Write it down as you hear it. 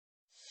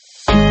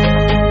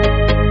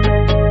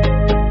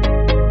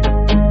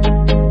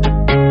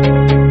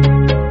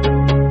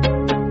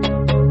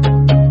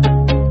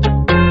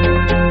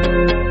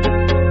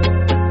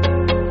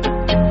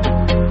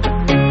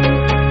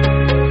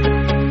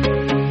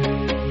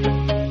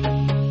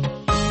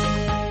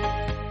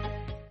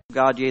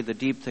God, yea, the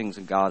deep things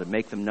of God, and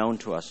make them known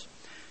to us.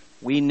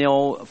 We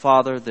know,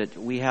 Father, that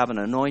we have an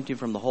anointing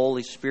from the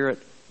Holy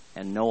Spirit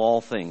and know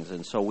all things.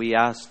 And so we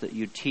ask that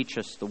you teach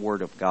us the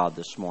Word of God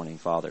this morning,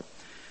 Father.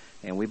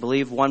 And we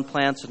believe one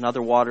plants,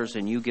 another waters,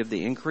 and you give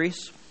the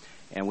increase.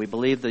 And we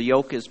believe the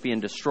yoke is being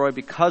destroyed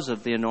because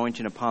of the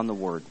anointing upon the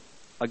Word.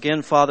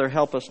 Again, Father,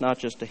 help us not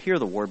just to hear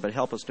the Word, but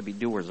help us to be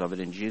doers of it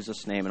in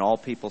Jesus' name. And all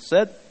people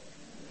said,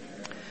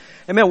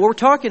 Amen. We're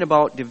talking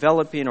about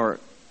developing your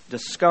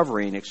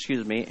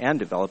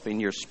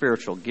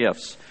spiritual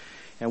gifts.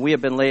 And we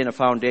have been laying a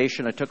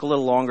foundation. It took a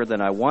little longer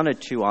than I wanted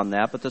to on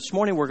that, but this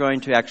morning we're going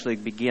to actually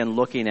begin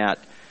looking at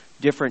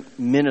different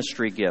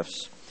ministry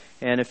gifts.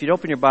 And if you'd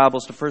open your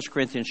Bibles to 1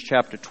 Corinthians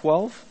chapter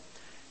 12,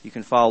 you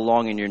can follow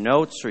along in your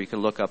notes, or you can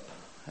look up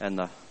in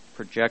the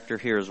projector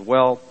here as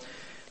well.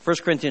 1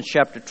 Corinthians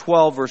chapter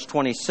 12, verse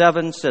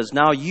 27 says,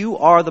 Now you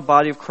are the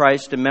body of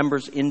Christ and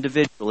members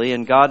individually,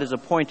 and God has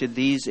appointed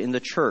these in the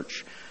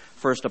church.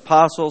 First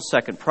apostles,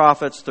 second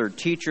prophets, third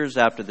teachers,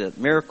 after the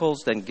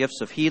miracles, then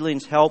gifts of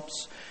healings,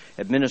 helps,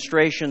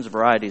 administrations,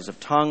 varieties of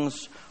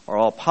tongues. Are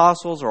all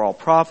apostles, are all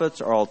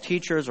prophets, are all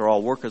teachers, are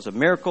all workers of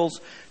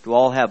miracles? Do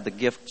all have the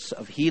gifts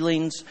of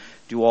healings?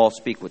 Do all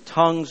speak with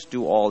tongues?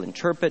 Do all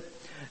interpret?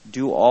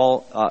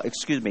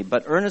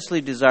 But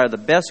earnestly desire the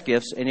best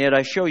gifts, and yet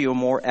I show you a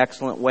more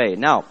excellent way.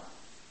 Now,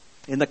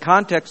 in the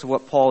context of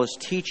what Paul is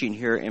teaching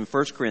here in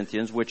 1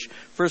 Corinthians, which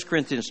 1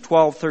 Corinthians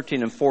 12,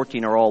 13, and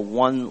 14 are all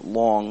one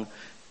long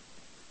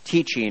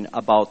teaching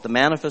about the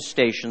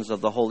manifestations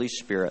of the Holy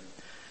Spirit,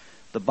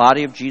 the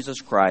body of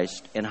Jesus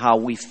Christ, and how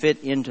we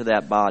fit into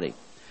that body.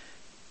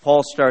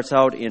 Paul starts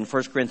out in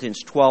 1 Corinthians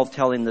 12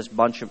 telling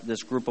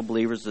this group of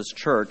believers, this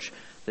church,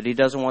 that he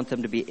doesn't want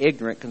them to be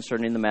ignorant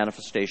concerning the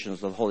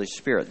manifestations of the Holy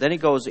Spirit. Then he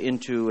goes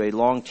into a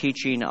long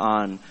teaching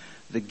on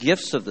the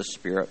gifts of the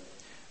Spirit,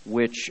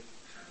 which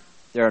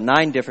there are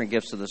 9 different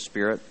gifts of the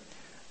Spirit.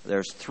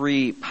 There's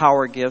 3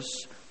 power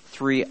gifts,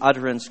 3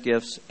 utterance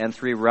gifts, and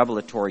 3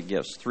 revelatory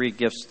gifts. 3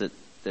 gifts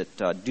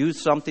that do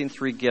something,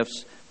 3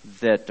 gifts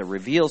that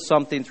reveal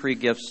something, 3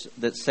 gifts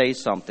that say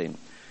something.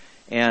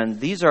 And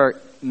these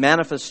are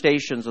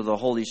manifestations of the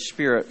Holy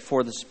Spirit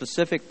for the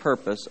specific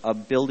purpose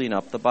of building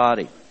up the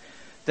body.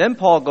 Then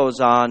Paul goes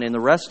on in the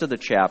rest of the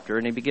chapter,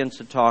 and he begins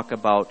to talk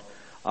about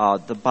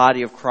the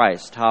body of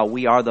Christ, how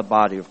we are the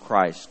body of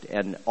Christ,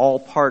 and all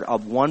part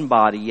of one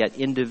body, yet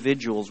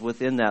individuals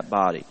within that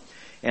body.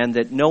 And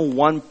that no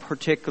one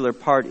particular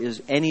part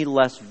is any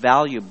less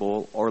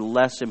valuable or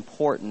less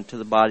important to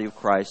the body of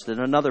Christ than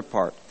another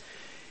part.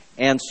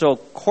 And so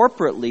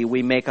corporately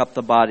we make up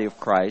the body of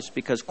Christ,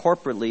 because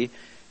corporately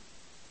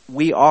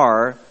we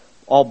are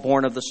all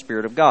born of the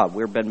Spirit of God.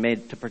 We've been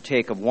made to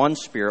partake of one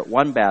Spirit,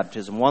 one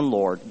baptism, one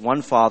Lord,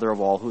 one Father of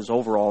all, who's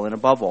over all and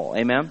above all.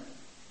 Amen?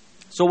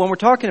 So when we're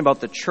talking about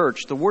the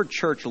church, the word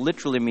church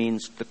literally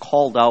means the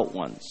called out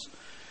ones.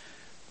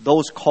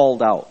 Those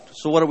called out.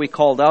 So what are we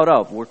called out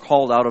of? We're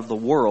called out of the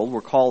world. We're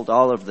called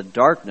out of the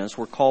darkness.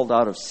 We're called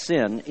out of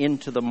sin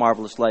into the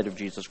marvelous light of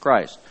Jesus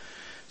Christ.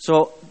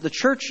 So the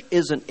church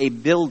isn't a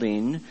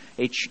building.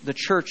 The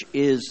church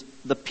is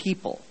the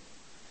people.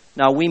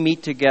 Now, we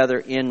meet together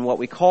in what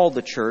we call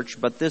the church,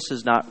 but this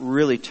is not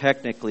really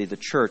technically the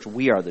church.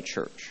 We are the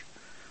church.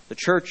 The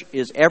church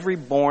is every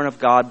born of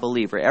God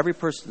believer, every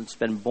person that's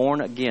been born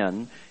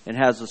again and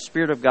has the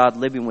Spirit of God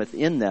living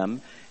within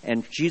them,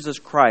 and Jesus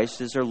Christ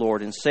is their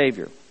Lord and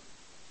Savior.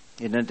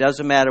 And it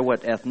doesn't matter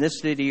what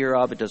ethnicity you're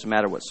of. It doesn't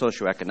matter what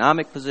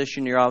socioeconomic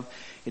position you're of.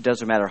 It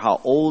doesn't matter how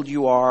old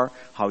you are,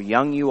 how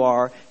young you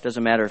are. It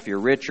doesn't matter if you're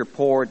rich or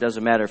poor. It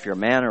doesn't matter if you're a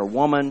man or a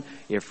woman.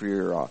 If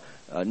you're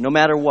no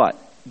matter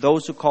what.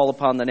 Those who call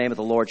upon the name of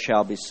the Lord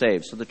shall be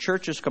saved. So the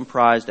church is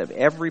comprised of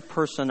every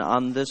person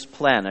on this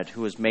planet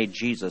who has made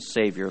Jesus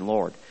Savior and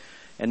Lord.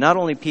 And not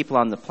only people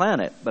on the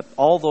planet, but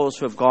all those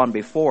who have gone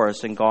before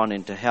us and gone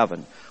into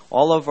heaven.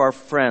 All of our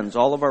friends,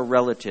 all of our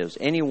relatives,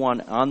 anyone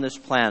on this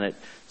planet,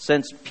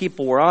 since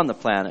people were on the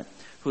planet,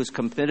 who has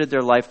committed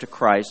their life to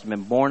Christ and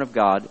been born of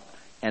God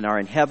and are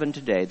in heaven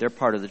today, they're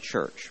part of the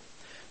church.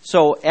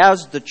 So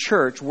as the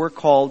church, we're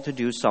called to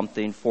do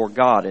something for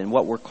God. And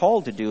what we're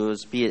called to do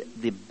is be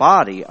the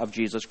body of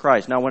Jesus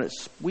Christ. Now, when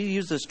we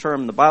use this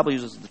term, the Bible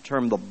uses the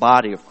term the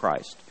body of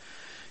Christ.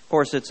 Of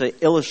course, it's an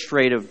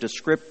illustrative,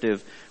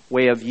 descriptive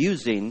way of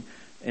using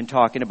and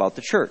talking about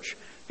the church.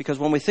 Because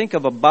when we think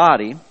of a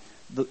body,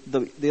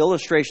 the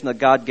illustration that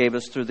God gave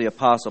us through the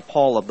Apostle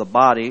Paul of the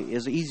body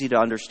is easy to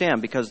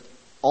understand, because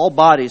all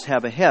bodies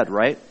have a head,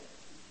 right?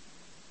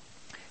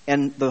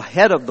 And the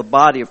head of the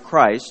body of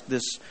Christ,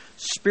 this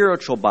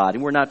spiritual body,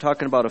 we're not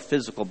talking about a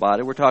physical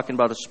body, we're talking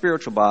about a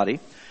spiritual body,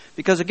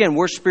 because again,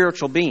 we're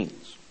spiritual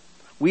beings.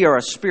 We are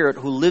a spirit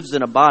who lives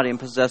in a body and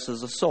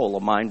possesses a soul,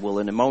 a mind, will,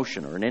 and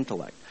emotion, or an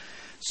intellect.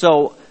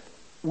 So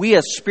we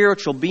as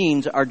spiritual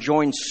beings are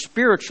joined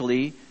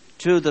spiritually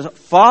to the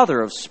Father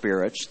of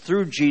spirits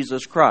through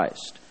Jesus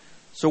Christ.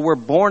 So we're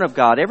born of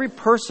God. Every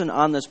person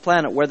on this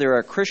planet, whether they're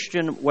a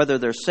Christian, whether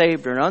they're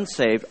saved or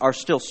unsaved, are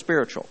still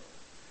spiritual.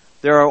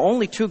 There are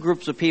only 2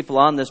 groups of people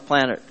on this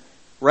planet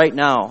right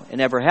now,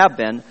 and ever have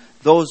been,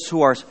 those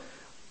who are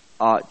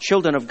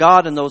children of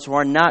God and those who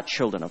are not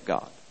children of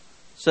God.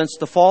 Since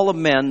the fall of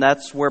men,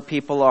 that's where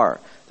people are.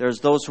 There's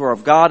those who are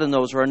of God and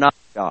those who are not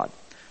of God.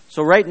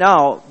 So right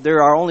now,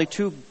 there are only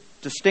two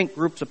distinct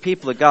groups of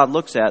people that God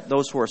looks at,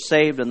 those who are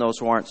saved and those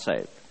who aren't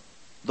saved.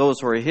 Those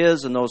who are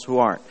His and those who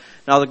aren't.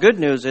 Now the good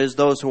news is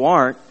those who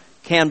aren't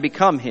can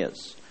become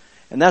His.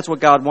 And that's what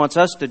God wants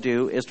us to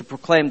do, is to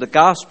proclaim the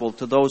gospel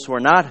to those who are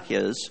not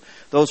His,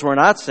 those who are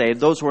not saved,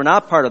 those who are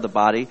not part of the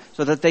body,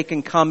 so that they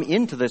can come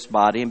into this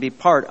body and be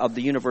part of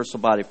the universal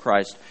body of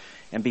Christ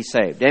and be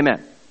saved.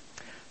 Amen.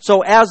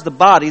 So as the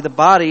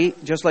body,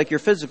 just like your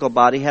physical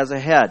body, has a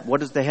head. What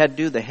does the head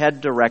do? The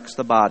head directs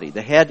the body.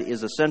 The head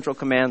is a central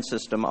command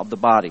system of the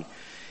body.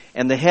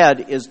 And the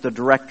head is the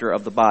director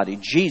of the body.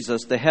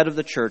 Jesus, the head of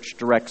the church,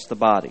 directs the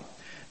body.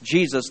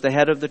 Jesus, the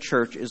head of the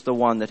church, is the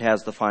one that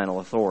has the final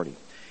authority.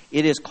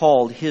 It is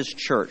called His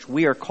church.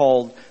 We are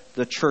called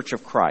the church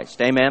of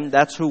Christ. Amen?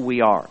 That's who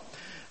we are.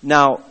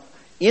 Now,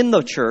 in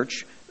the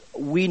church,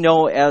 we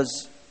know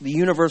as the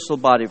universal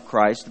body of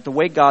Christ, that the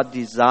way God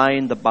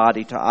designed the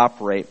body to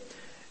operate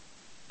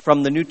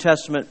from the New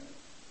Testament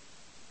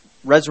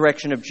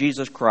resurrection of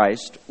Jesus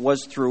Christ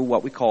was through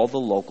what we call the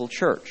local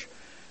church.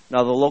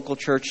 Now, the local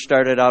church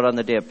started out on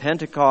the day of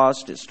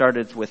Pentecost. It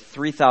started with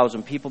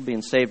 3,000 people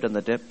being saved on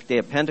the day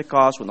of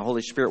Pentecost when the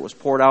Holy Spirit was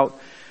poured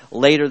out.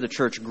 Later, the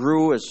church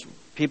grew as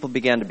people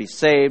began to be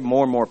saved.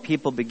 More and more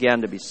people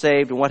began to be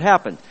saved. And what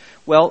happened?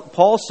 Well,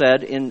 Paul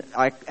said in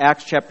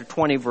Acts chapter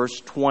 20,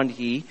 verse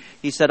 20,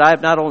 he said, I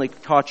have not only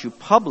taught you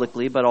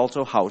publicly, but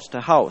also house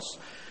to house.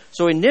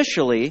 So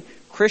initially,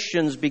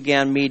 Christians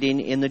began meeting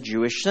in the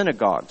Jewish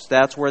synagogues.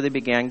 That's where they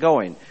began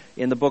going.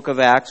 In the book of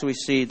Acts, we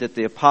see that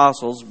the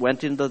apostles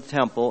went into the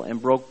temple and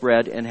broke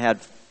bread and had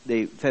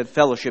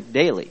fellowship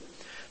daily.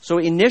 So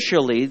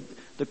initially,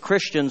 the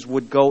Christians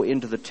would go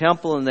into the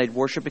temple and they'd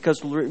worship,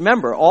 because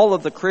remember, all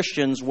of the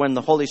Christians, when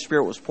the Holy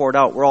Spirit was poured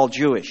out, were all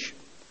Jewish.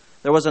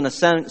 There wasn't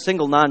a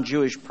single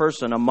non-Jewish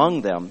person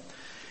among them.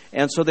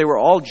 And so they were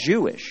all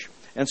Jewish.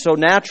 And so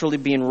naturally,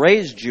 being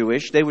raised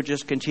Jewish, they would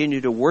just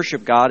continue to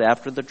worship God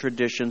after the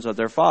traditions of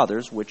their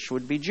fathers, which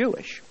would be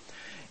Jewish.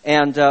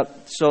 And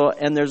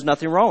there's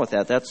nothing wrong with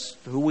that. That's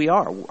who we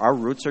are. Our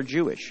roots are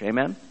Jewish.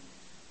 Amen?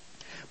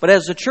 But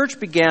as the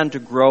church began to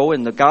grow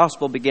and the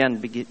gospel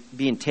began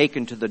being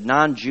taken to the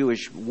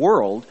non-Jewish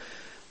world,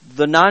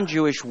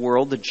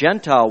 the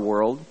Gentile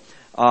world,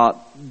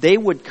 they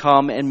would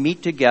come and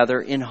meet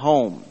together in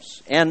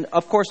homes. And,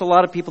 of course, a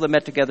lot of people that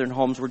met together in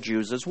homes were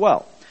Jews as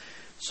well.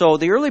 So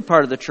the early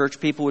part of the church,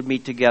 people would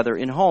meet together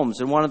in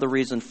homes. And one of the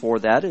reasons for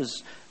that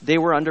is they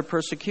were under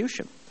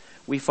persecution.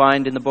 We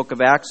find in the book of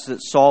Acts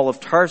that Saul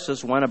of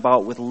Tarsus went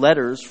about with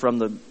letters from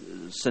the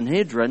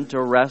Sanhedrin to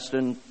arrest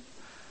and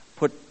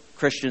put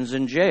Christians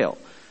in jail.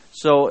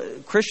 So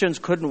Christians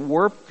couldn't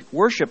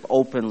worship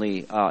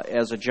openly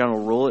as a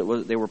general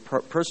rule. They were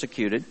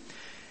persecuted.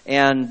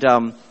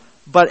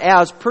 But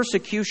as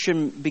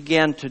persecution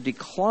began to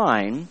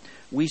decline,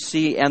 we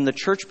see, and the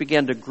church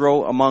began to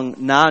grow among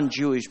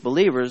non-Jewish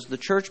believers, the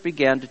church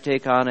began to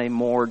take on a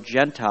more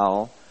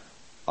Gentile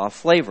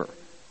flavor.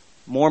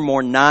 More and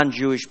more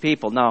non-Jewish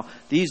people. Now,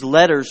 these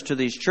letters to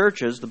these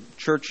churches, the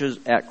churches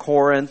at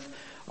Corinth,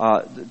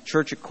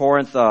 church at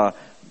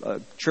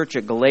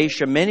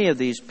Galatia, many of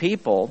these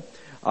people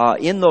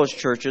in those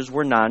churches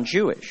were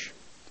non-Jewish.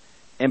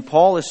 And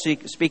Paul is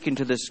speaking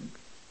to this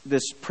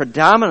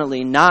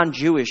predominantly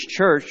non-Jewish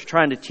church,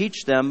 trying to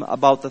teach them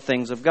about the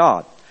things of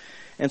God.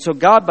 And so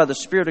God, by the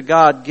Spirit of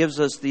God, gives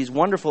us these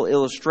wonderful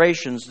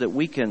illustrations that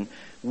we can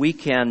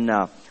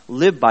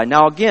live by.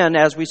 Now again,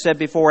 as we said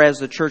before, as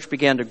the church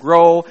began to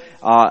grow,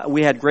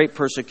 we had great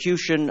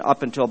persecution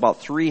up until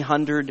about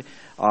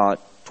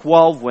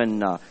 312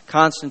 when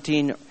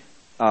Constantine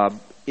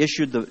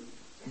issued the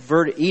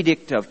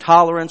edict of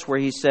tolerance, where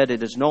he said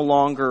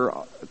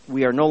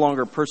we are no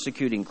longer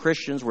persecuting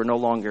Christians.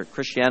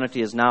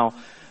 Christianity is now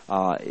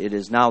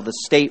the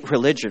state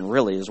religion,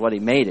 really, is what he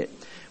made it,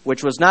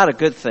 which was not a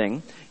good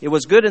thing. It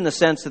was good in the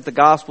sense that the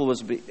gospel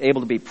was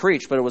able to be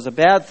preached, but it was a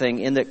bad thing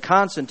in that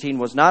Constantine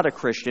was not a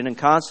Christian, and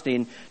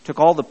Constantine took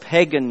all the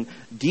pagan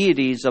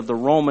deities of the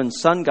Roman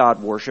sun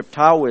god worship,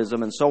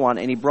 Taoism and so on,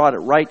 and he brought it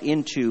right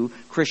into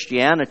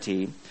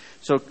Christianity.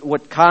 So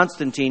what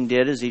Constantine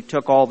did is he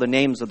took all the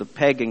names of the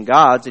pagan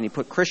gods and he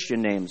put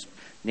Christian names,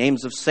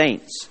 names of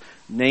saints,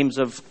 names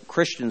of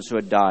Christians who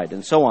had died,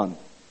 and so on.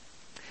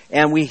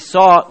 And we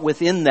saw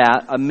within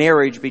that a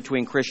marriage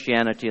between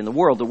Christianity and the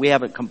world that we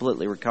haven't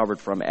completely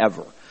recovered from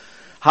ever.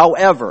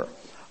 However,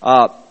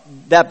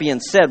 that being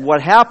said,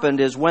 what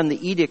happened is when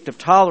the Edict of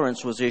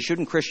Tolerance was issued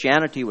and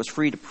Christianity was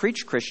free to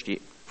preach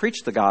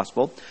the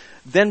gospel,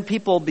 then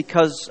people,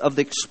 because of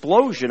the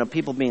explosion of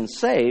people being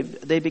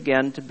saved, they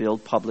began to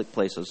build public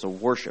places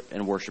of worship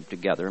and worship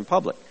together in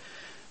public.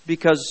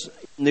 Because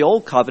in the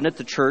Old Covenant,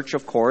 the church,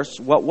 of course,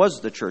 what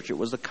was the church? It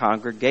was the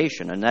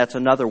congregation, and that's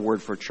another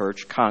word for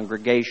church,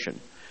 congregation.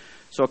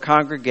 So a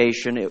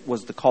congregation, it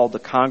was called the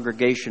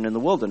congregation in the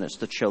wilderness.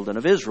 The children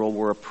of Israel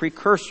were a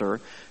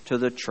precursor to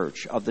the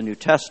church of the New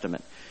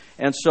Testament.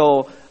 And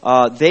so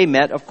they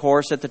met, of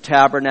course, at the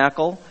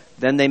tabernacle.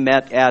 Then they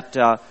met at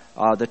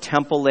the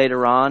temple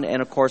later on,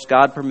 and of course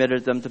God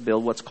permitted them to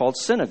build what's called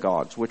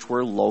synagogues, which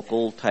were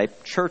local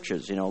type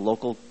churches,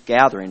 local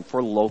gathering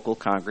for local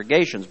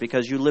congregations,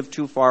 because you lived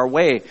too far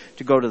away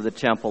to go to the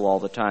temple all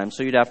the time,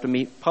 so you'd have to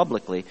meet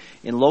publicly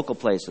in local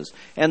places.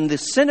 And the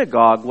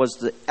synagogue was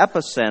the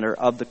epicenter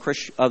of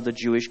the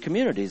Jewish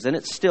communities, and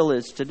it still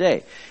is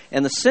today.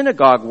 And the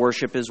synagogue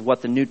worship is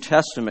what the New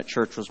Testament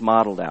church was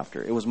modeled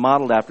after. It was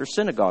modeled after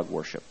synagogue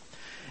worship.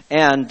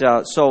 And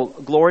so,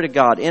 glory to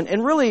God.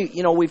 And really,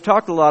 we've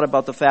talked a lot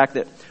about the fact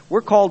that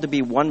we're called to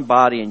be one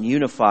body and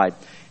unified.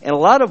 And a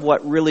lot of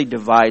what really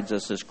divides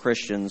us as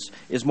Christians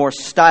is more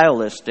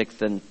stylistic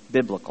than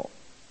biblical.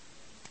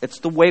 It's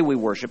the way we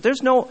worship. There's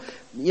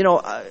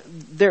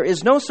there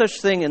is no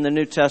such thing in the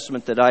New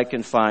Testament that I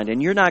can find,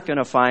 and you're not going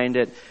to find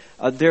it.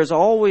 There's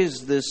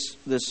always this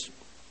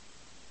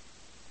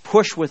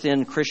push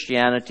within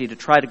Christianity to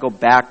try to go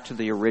back to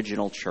the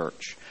original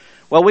church.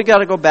 Well, we got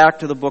to go back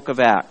to the book of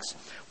Acts.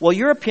 Well,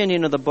 your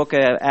opinion of the book of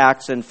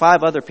Acts and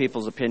 5 other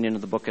people's opinion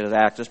of the book of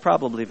Acts is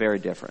probably very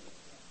different.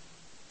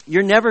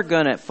 You're never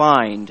going to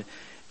find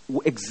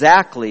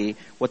exactly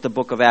what the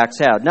book of Acts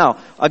had. Now,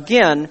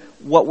 again,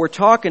 what we're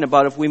talking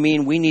about, if we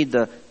need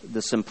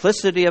the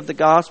simplicity of the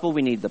gospel,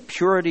 we need the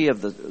purity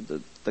of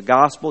the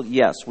gospel,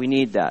 yes, we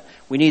need that.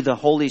 We need the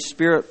Holy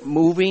Spirit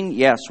moving,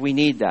 yes, we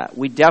need that.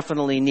 We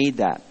definitely need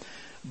that.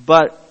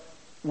 But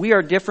we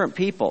are different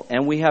people,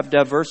 and we have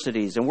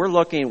diversities, and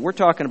we're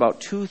talking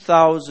about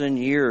 2,000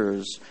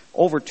 years,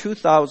 over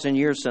 2,000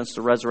 years since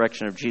the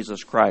resurrection of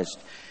Jesus Christ,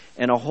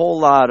 and a whole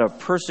lot of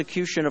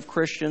persecution of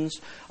Christians,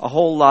 a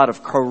whole lot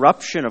of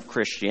corruption of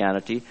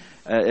Christianity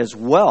as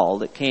well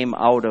that came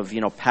out of,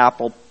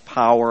 papal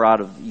power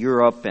out of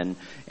Europe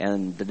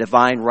and the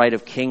divine right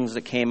of kings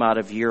that came out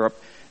of Europe.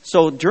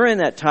 So during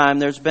that time,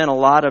 there's been a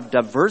lot of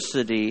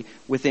diversity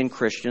within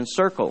Christian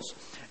circles.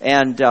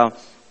 And,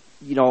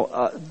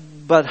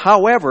 but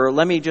however,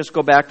 let me just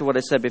go back to what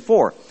I said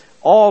before.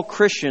 All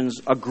Christians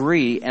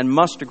agree and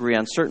must agree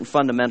on certain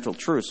fundamental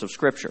truths of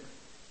Scripture.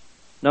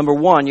 Number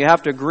one, you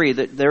have to agree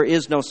that there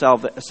is no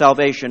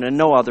salvation in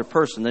no other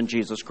person than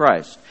Jesus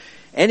Christ.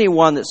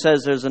 Anyone that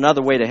says there's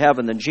another way to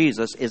heaven than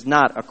Jesus is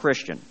not a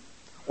Christian,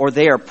 or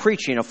they are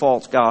preaching a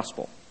false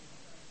gospel.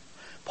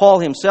 Paul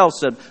himself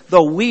said,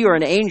 though we or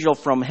an angel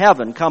from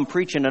heaven come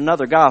preaching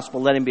another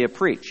gospel, let him be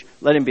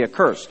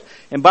accursed.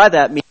 And by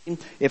that meaning,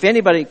 if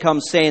anybody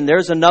comes saying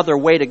there's another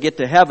way to get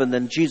to heaven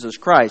than Jesus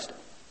Christ,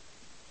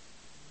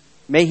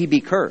 may he be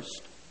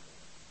cursed.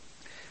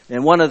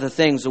 And one of the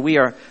things that we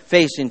are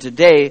facing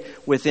today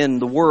within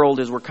the world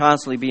is we're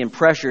constantly being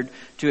pressured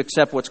to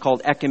accept what's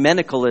called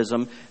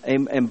ecumenicalism.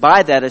 And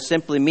by that, I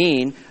simply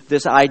mean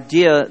this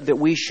idea that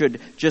we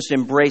should just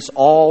embrace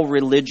all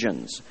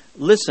religions.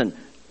 Listen,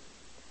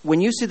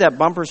 when you see that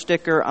bumper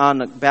sticker on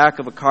the back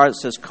of a car that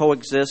says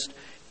coexist,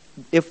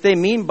 if they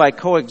mean by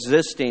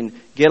coexisting,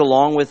 get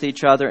along with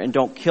each other and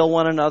don't kill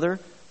one another,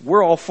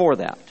 we're all for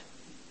that.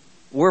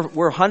 We're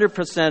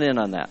 100% in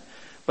on that.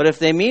 But if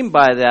they mean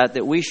by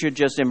that we should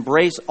just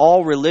embrace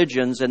all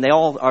religions and they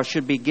all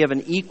should be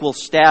given equal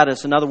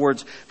status, in other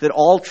words, that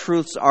all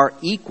truths are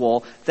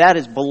equal, that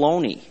is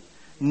baloney.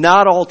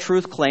 Not all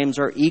truth claims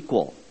are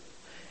equal.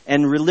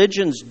 And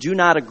religions do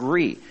not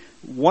agree.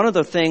 One of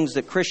the things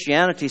that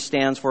Christianity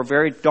stands for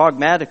very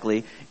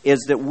dogmatically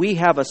is that we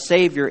have a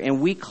Savior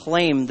and we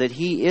claim that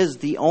He is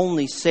the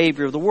only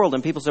Savior of the world.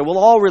 And people say, well,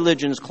 all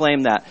religions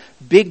claim that.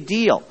 Big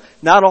deal.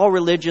 Not all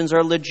religions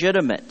are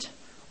legitimate.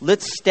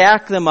 Let's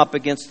stack them up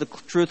against the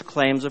truth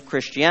claims of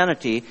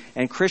Christianity,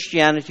 and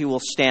Christianity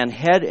will stand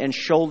head and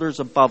shoulders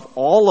above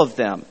all of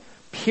them.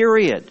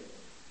 Period.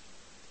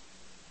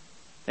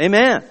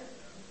 Amen.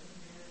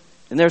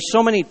 And there's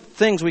so many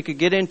things we could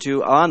get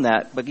into on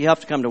that, but you have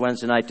to come to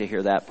Wednesday night to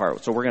hear that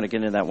part. So we're going to get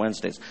into that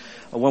Wednesdays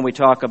when we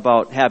talk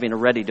about having a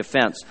ready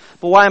defense.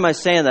 But why am I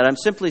saying that? I'm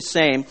simply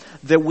saying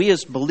that we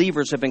as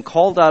believers have been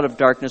called out of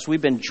darkness.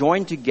 We've been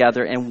joined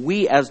together, and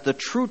we as the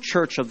true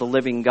church of the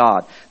living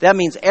God. That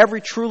means every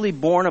truly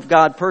born of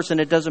God person,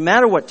 it doesn't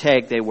matter what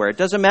tag they wear. It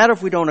doesn't matter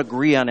if we don't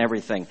agree on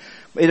everything.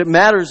 It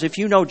matters if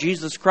you know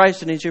Jesus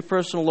Christ and He's your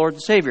personal Lord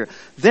and Savior.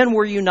 Then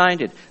we're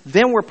united.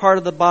 Then we're part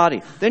of the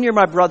body. Then you're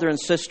my brother and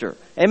sister.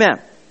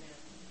 Amen.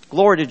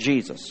 Glory to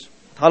Jesus.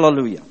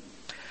 Hallelujah.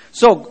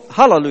 So,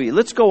 hallelujah.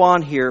 Let's go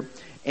on here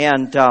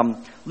and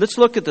let's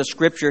look at the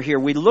scripture here.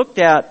 We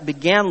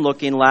began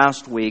looking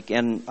last week,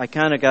 and I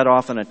kind of got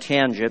off on a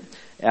tangent,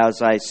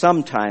 as I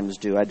sometimes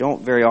do. I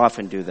don't very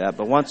often do that,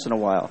 but once in a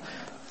while.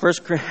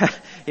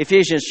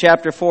 Ephesians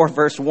chapter 4,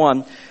 verse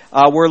 1.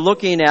 We're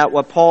looking at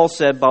what Paul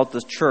said about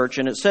the church,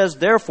 and it says,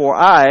 therefore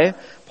I,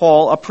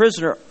 Paul, a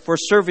prisoner for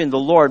serving the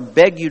Lord,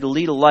 beg you to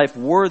lead a life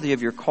worthy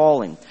of your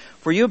calling,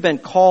 for you have been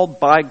called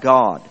by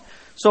God.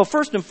 So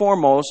first and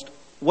foremost,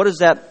 what does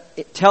that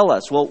tell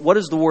us? Well, what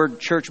does the word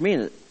church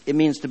mean? It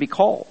means to be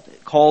called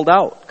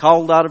out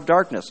of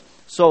darkness.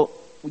 So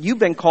you've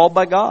been called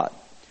by God.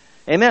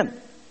 Amen.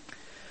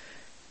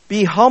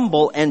 Be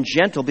humble and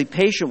gentle. Be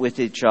patient with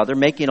each other,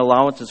 making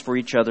allowances for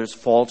each other's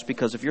faults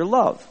because of your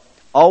love.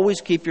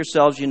 Always keep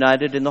yourselves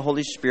united in the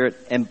Holy Spirit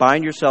and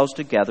bind yourselves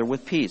together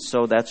with peace.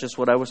 So that's just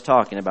what I was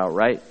talking about,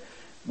 right?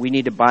 We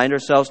need to bind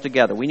ourselves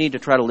together. We need to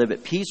try to live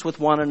at peace with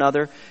one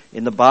another.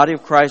 In the body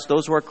of Christ,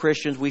 those who are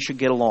Christians, we should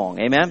get along.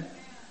 Amen?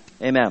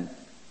 Amen.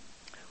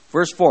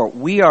 Verse 4,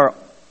 we are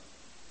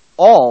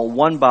all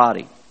one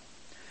body.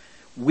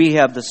 We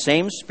have the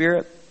same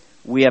Spirit.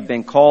 We have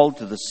been called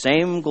to the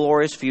same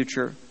glorious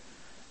future.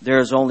 There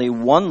is only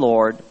one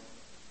Lord.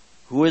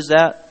 Who is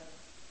that?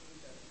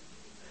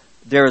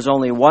 There is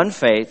only one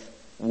faith,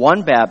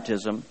 one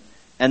baptism,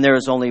 and there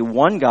is only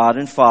one God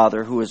and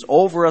Father who is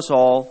over us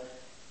all,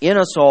 in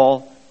us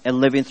all, and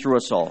living through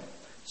us all.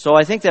 So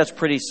I think that's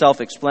pretty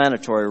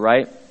self-explanatory,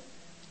 right?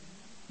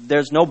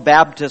 There's no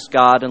Baptist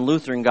God and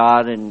Lutheran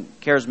God and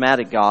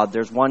charismatic God.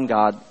 There's one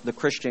God, the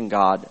Christian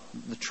God,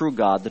 the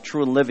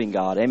true and living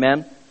God.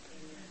 Amen?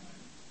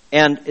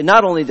 And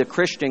not only the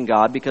Christian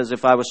God, because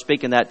if I was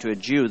speaking that to a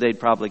Jew, they'd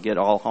probably get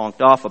all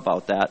honked off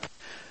about that.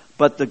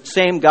 But the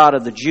same God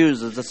of the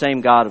Jews is the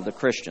same God of the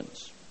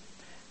Christians.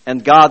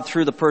 And God,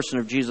 through the person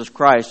of Jesus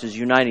Christ, is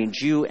uniting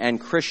Jew and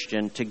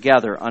Christian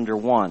together under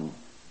one.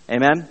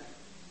 Amen?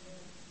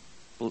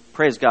 Well,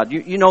 praise God.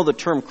 You know the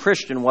term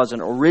Christian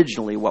wasn't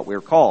originally what we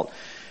were called.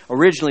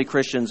 Originally,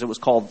 Christians, it was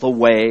called the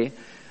Way.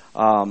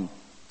 And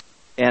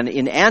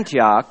in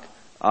Antioch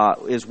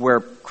is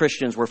where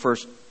Christians were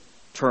first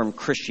termed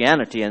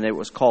Christianity, and it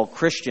was called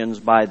Christians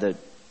by the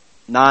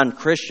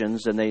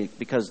non-Christians, and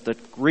because the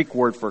Greek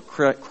word for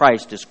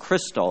Christ is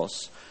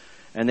Christos,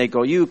 and they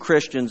go, you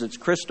Christians, it's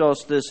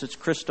Christos this,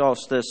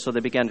 so they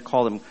began to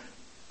call them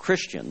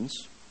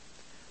Christians.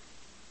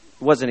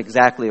 It wasn't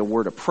exactly a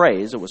word of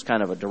praise, it was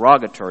kind of a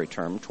derogatory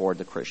term toward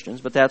the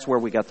Christians, but that's where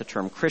we got the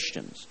term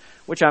Christians,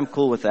 which I'm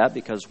cool with that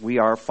because we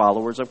are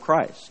followers of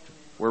Christ.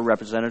 We're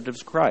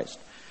representatives of Christ.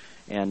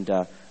 And,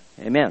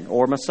 amen,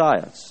 or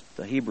Messiah, it's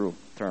the Hebrew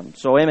term.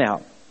 So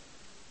anyhow,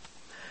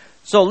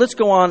 so let's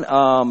go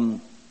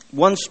on.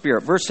 One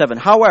Spirit. Verse 7,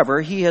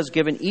 however, He has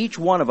given each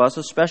one of us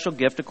a special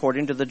gift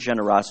according to the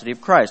generosity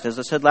of Christ. As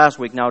I said last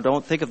week, now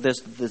don't think of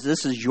this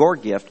is your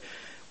gift.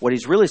 What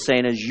He's really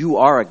saying is you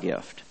are a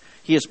gift.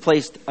 He has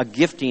placed a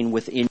gifting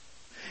within you.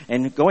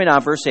 And going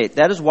on, verse 8,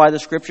 that is why the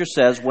Scripture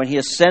says, when He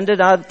ascended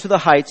out to the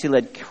heights, He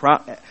led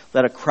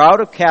a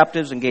crowd of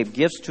captives and gave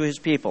gifts to His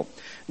people.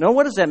 Now,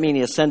 what does that mean,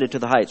 He ascended to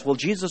the heights? Well,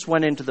 Jesus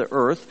went into the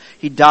earth.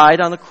 He died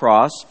on the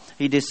cross.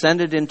 He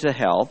descended into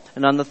hell.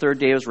 And on the third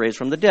day, He was raised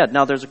from the dead.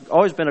 Now, there's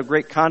always been a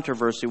great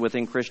controversy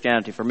within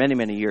Christianity for many,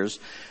 many years.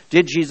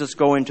 Did Jesus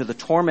go into the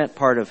torment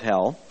part of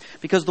hell?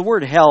 Because the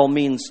word hell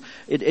means,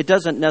 it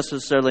doesn't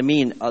necessarily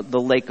mean the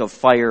lake of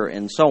fire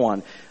and so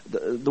on.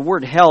 The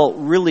word hell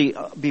really,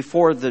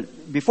 before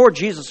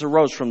Jesus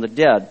arose from the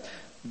dead,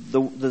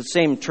 the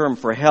same term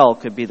for hell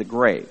could be the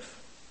grave.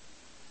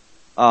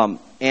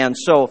 And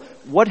so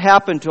what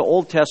happened to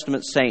Old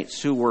Testament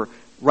saints who were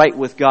right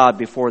with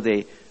God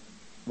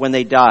when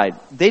they died?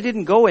 They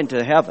didn't go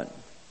into heaven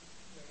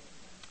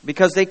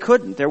because they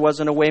couldn't. There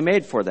wasn't a way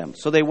made for them.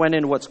 So they went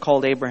into what's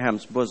called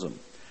Abraham's bosom.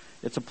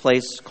 It's a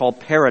place called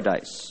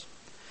paradise.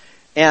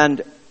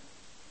 And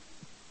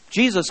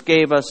Jesus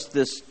gave us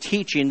this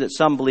teaching that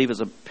some believe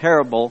is a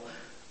parable.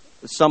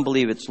 Some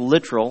believe it's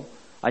literal.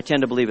 I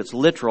tend to believe it's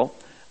literal.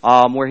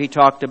 Where He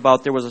talked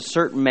about there was a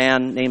certain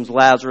man named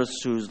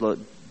Lazarus whose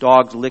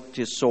dogs licked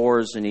his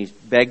sores, and he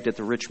begged at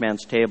the rich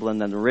man's table,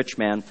 and then the rich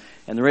man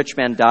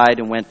died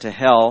and went to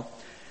hell,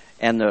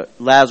 and the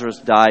Lazarus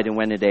died and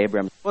went into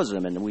Abraham's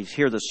bosom. And we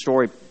hear the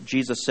story.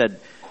 Jesus said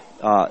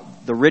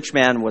the rich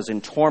man was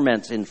in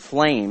torments, in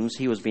flames.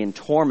 He was being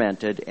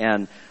tormented,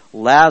 and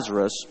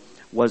Lazarus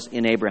was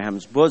in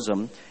Abraham's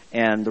bosom.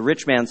 And the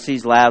rich man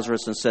sees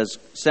Lazarus and says,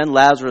 send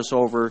Lazarus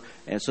over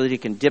and so that he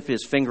can dip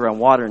his finger on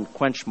water and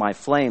quench my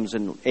flames.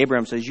 And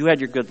Abraham says, you had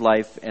your good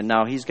life, and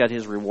now he's got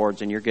his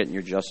rewards, and you're getting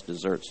your just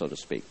dessert, so to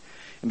speak.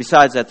 And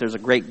besides that, there's a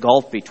great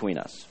gulf between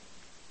us.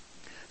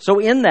 So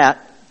in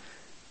that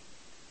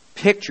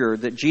picture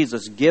that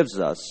Jesus gives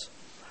us,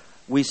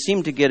 we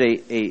seem to get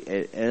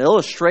an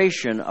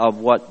illustration of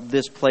what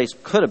this place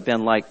could have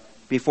been like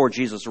before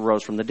Jesus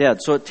arose from the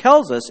dead. So it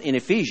tells us in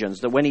Ephesians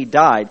that when He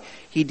died,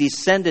 He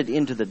descended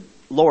into the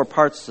lower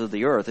parts of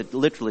the earth. It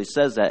literally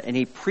says that. And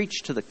He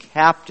preached to the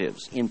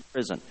captives in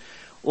prison.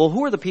 Well,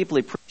 who are the people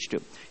He preached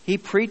to? He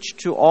preached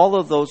to all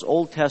of those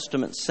Old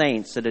Testament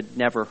saints that had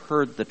never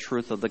heard the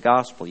truth of the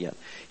gospel yet.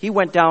 He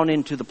went down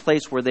into the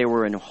place where they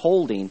were in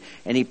holding,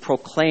 and He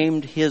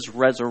proclaimed His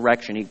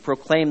resurrection. He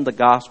proclaimed the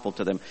gospel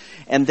to them.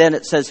 And then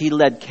it says He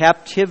led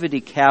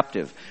captivity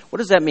captive. What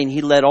does that mean? He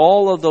led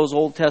all of those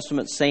Old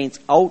Testament saints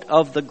out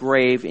of the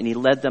grave, and He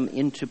led them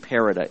into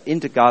paradise,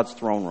 into God's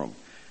throne room.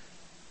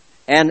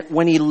 And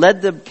when He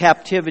led the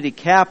captivity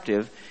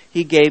captive,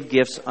 He gave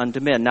gifts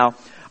unto men. Now,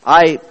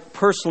 I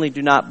personally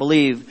do not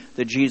believe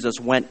that Jesus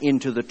went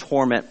into the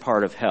torment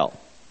part of hell.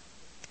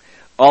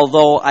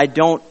 Although I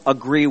don't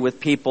agree with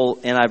people,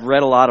 and I've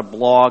read a lot of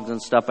blogs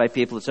and stuff by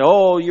people that say,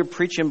 oh, you're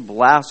preaching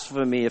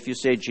blasphemy if you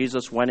say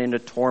Jesus went into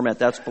torment.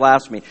 That's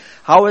blasphemy.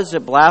 How is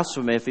it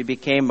blasphemy if He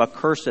became a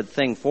cursed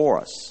thing for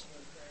us?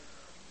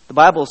 The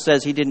Bible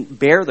says he didn't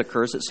bear the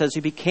curse. It says he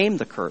became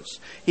the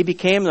curse. He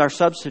became our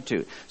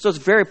substitute. So it's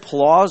very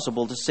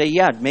plausible to say,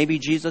 yeah, maybe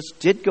Jesus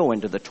did go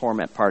into the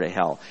torment part of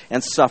hell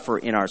and suffer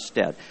in our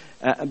stead.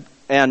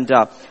 Then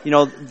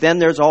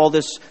there's all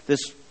this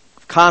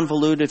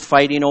convoluted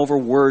fighting over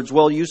words.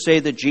 Well, you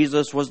say that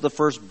Jesus was the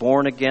first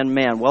born-again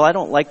man. Well, I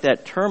don't like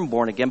that term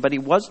born again, but he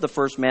was the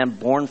first man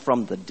born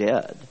from the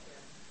dead.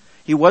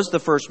 He was the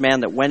first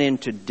man that went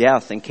into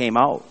death and came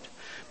out.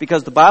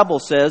 Because the Bible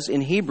says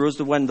in Hebrews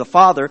that when the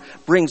Father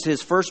brings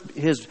his first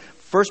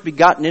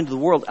begotten into the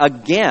world,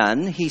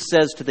 again, he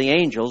says to the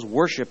angels,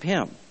 worship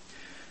him.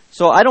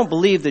 So I don't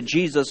believe that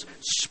Jesus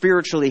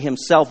spiritually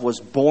himself was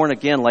born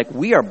again like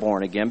we are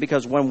born again,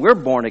 because when we're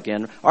born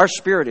again, our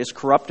spirit is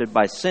corrupted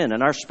by sin,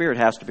 and our spirit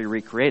has to be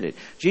recreated.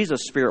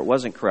 Jesus' spirit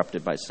wasn't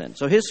corrupted by sin,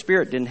 so his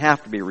spirit didn't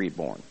have to be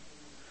reborn.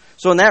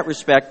 So in that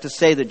respect, to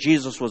say that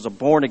Jesus was a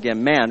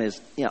born-again man is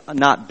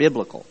not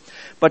biblical.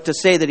 But to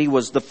say that he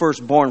was the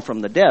firstborn from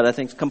the dead, I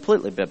think is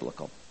completely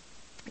biblical.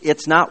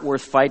 It's not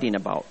worth fighting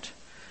about.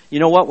 You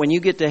know what? When you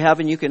get to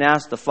heaven, you can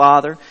ask the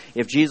Father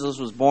if Jesus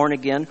was born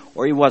again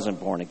or he wasn't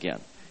born again.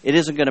 It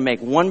isn't going to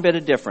make one bit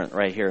of difference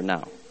right here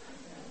now.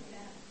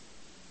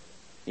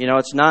 You know,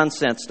 it's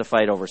nonsense to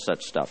fight over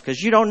such stuff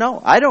because you don't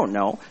know. I don't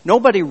know.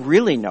 Nobody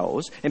really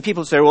knows. And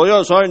people say, well,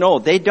 yes, I know.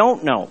 They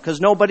don't know because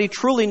nobody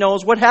truly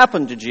knows what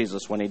happened to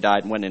Jesus when he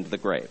died and went into the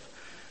grave.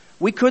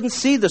 We couldn't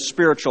see the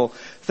spiritual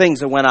things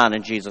that went on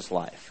in Jesus'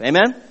 life.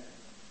 Amen?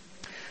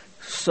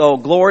 So,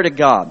 glory to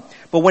God.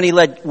 But when he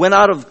went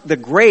out of the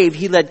grave,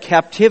 he led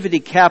captivity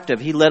captive.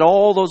 He led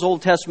all those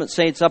Old Testament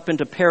saints up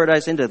into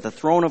paradise, into the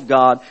throne of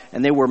God,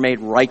 and they were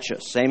made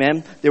righteous.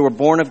 Amen? They were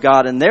born of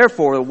God, and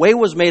therefore a way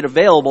was made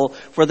available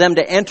for them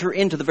to enter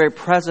into the very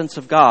presence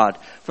of God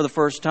for the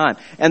first time.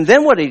 And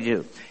then what did he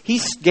do? He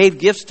gave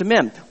gifts to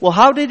men. Well,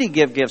 how did he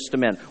give gifts to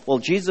men? Well,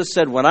 Jesus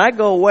said, when I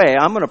go away,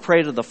 I'm going to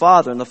pray to the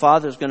Father, and the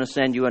Father is going to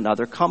send you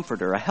another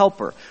comforter, a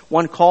helper,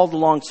 one called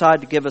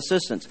alongside to give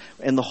assistance.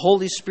 And the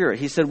Holy Spirit,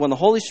 he said, when the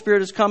Holy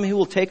Spirit has come, he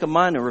will take a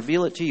mind and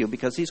reveal it to you,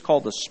 because he's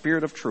called the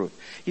Spirit of truth.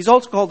 He's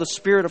also called the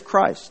Spirit of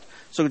Christ.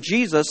 So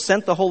Jesus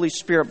sent the Holy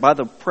Spirit by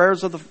the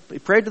prayers he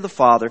prayed to the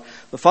Father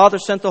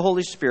sent the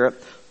Holy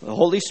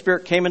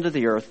Spirit came into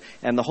the earth,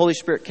 and the Holy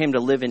Spirit came to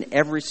live in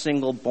every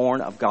single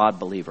born of God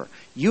believer.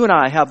 You and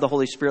I have the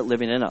Holy Spirit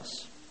living in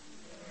us.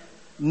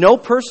 No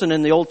person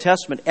in the Old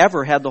Testament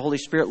ever had the Holy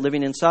Spirit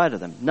living inside of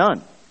them.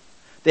 None.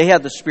 They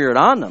had the Spirit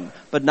on them,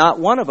 but not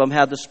one of them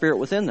had the Spirit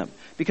within them,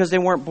 because they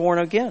weren't born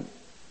again.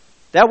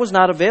 That was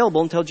not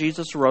available until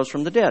Jesus arose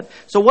from the dead.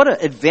 So what an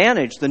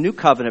advantage the new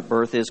covenant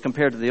birth is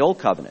compared to the old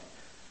covenant.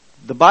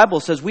 The Bible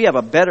says we have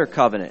a better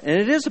covenant,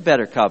 and it is a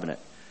better covenant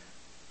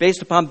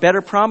based upon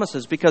better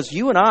promises, because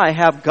you and I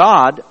have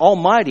God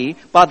Almighty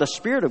by the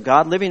Spirit of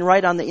God living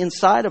right on the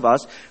inside of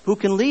us who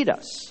can lead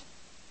us.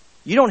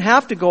 You don't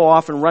have to go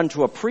off and run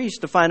to a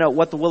priest to find out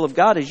what the will of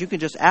God is. You can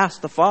just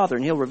ask the Father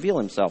and he'll reveal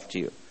himself to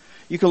you.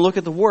 You can look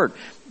at the Word.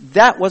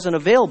 That wasn't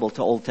available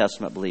to Old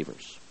Testament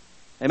believers.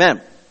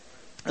 Amen.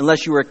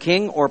 Unless you were a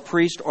king or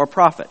priest or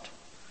prophet.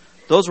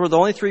 Those were the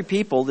only three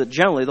people that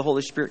generally the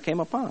Holy Spirit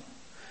came upon.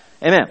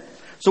 Amen.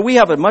 So we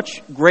have a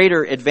much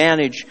greater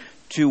advantage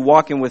to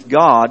walking with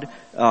God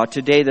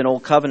today than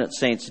Old Covenant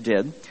saints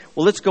did.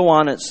 Well, let's go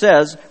on. It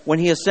says, when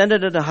he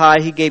ascended into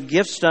high, he gave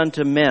gifts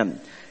unto men.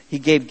 He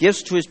gave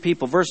gifts to his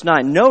people. Verse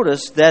 9,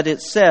 notice that it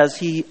says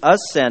he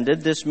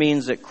ascended. This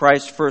means that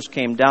Christ first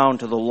came down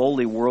to the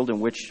lowly world in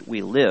which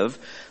we live.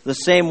 The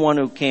same one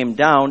who came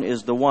down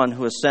is the one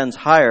who ascends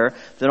higher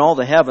than all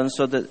the heavens,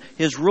 so that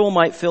his rule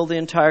might fill the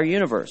entire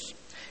universe.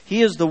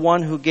 He is the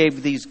one who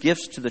gave these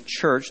gifts to the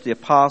church, the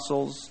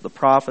apostles, the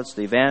prophets,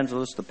 the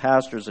evangelists, the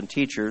pastors, and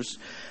teachers.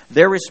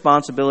 Their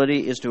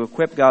responsibility is to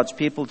equip God's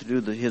people to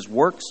do his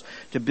works,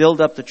 to build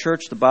up the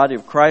church, the body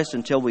of Christ,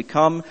 until we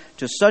come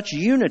to such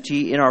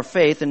unity in our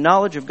faith and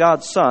knowledge of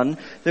God's Son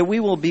that we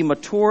will be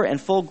mature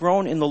and full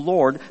grown in the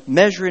Lord,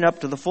 measuring up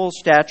to the full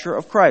stature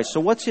of Christ.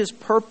 So what's his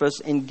purpose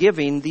in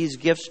giving these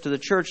gifts to the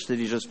church that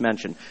he just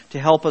mentioned? To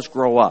help us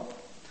grow up.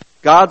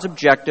 God's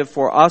objective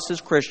for us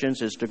as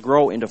Christians is to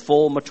grow into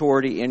full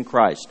maturity in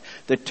Christ.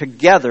 That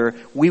together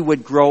we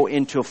would grow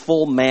into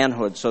full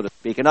manhood, so to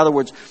speak. In other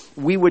words,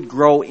 we would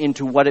grow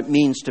into what it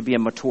means to be a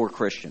mature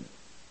Christian.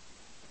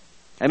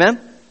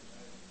 Amen?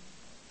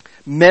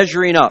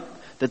 Measuring up.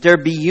 That there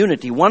be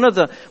unity. One of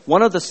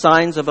the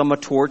signs of a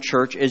mature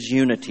church is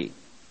unity.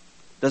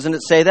 Doesn't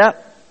it say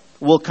that?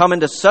 We'll come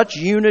into such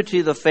unity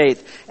of the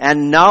faith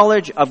and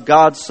knowledge of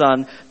God's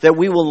Son that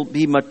we will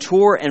be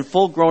mature and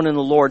full grown in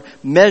the Lord,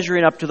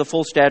 measuring up to the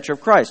full stature of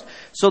Christ.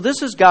 So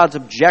this is God's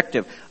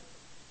objective.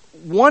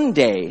 One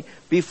day,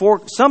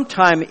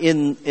 sometime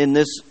in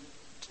this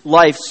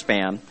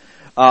lifespan,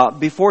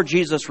 before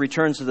Jesus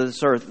returns to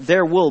this earth,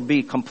 there will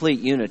be complete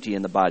unity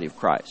in the body of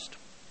Christ.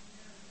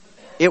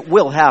 It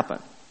will happen.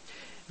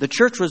 The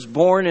church was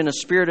born in a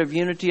spirit of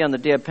unity on the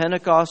day of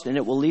Pentecost, and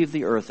it will leave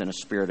the earth in a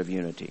spirit of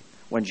unity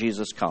when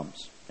Jesus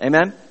comes.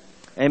 Amen?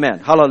 Amen.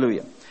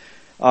 Hallelujah.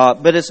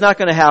 But it's not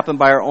going to happen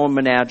by our own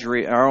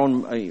menagerie, our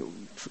own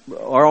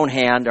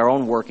hand, our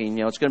own working.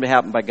 It's going to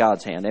happen by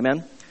God's hand.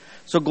 Amen?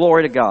 So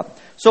glory to God.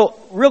 So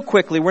real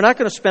quickly, we're not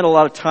going to spend a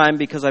lot of time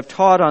because I've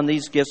taught on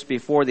these gifts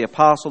before, the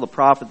apostle, the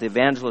prophet, the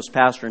evangelist,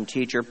 pastor, and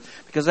teacher,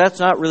 because that's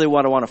not really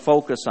what I want to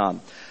focus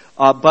on.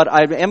 But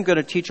I am going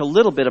to teach a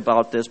little bit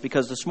about this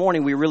because this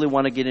morning we really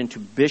want to get into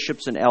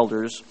bishops and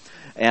elders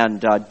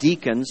and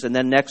deacons. And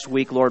then next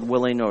week, Lord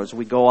willing, or as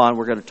we go on,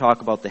 we're going to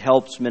talk about the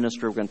helps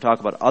ministry. We're going to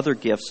talk about other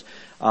gifts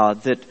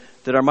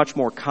that are much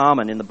more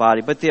common in the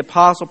body. But the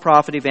apostle,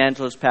 prophet,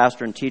 evangelist,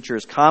 pastor, and teacher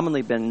has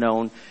commonly been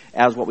known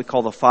as what we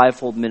call the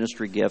fivefold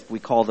ministry gift. We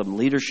call them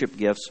leadership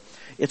gifts.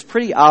 It's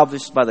pretty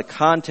obvious by the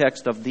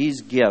context of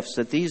these gifts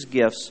that these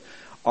gifts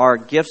are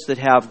gifts that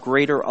have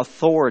greater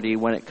authority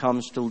when it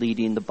comes to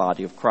leading the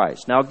body of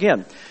Christ. Now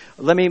again,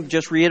 let me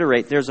just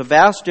reiterate, there's a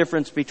vast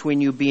difference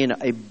between you being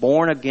a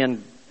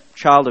born-again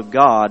child of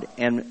God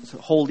and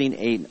holding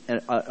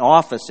an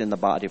office in the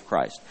body of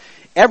Christ.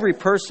 Every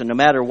person, no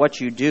matter what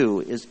you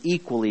do, is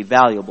equally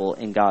valuable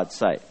in God's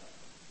sight.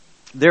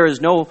 There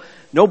is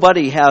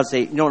nobody has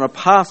an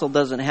apostle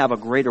doesn't have a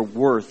greater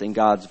worth in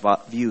God's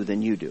view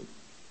than you do.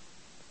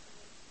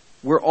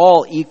 We're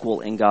all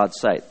equal in God's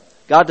sight.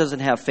 God doesn't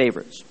have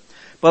favorites.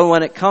 But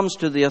when it comes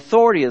to the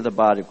authority of the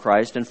body of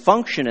Christ and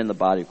function in the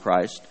body of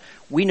Christ,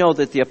 we know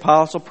that the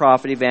apostle,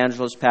 prophet,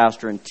 evangelist,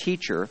 pastor, and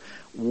teacher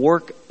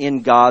work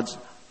in God's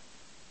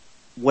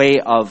way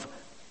of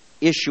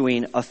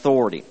issuing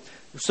authority.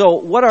 So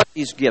what are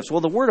these gifts?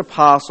 Well, the word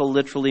apostle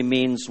literally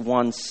means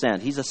one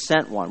sent. He's a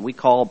sent one. We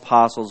call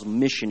apostles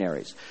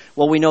missionaries.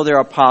 Well, we know there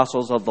are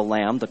apostles of the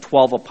Lamb, the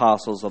 12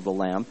 apostles of the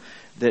Lamb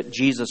that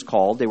Jesus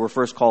called. They were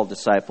first called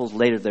disciples.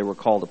 Later they were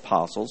called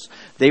apostles.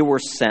 They were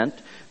sent.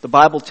 The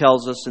Bible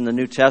tells us in the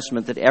New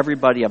Testament that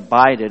everybody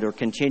abided or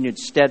continued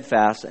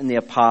steadfast in the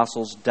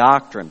apostles'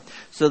 doctrine.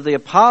 So the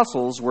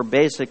apostles were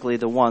basically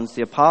the ones,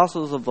 the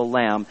apostles of the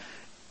Lamb,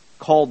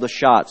 called the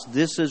shots.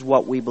 This is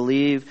what we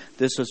believe.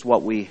 This is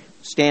what we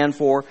stand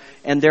for.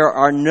 And there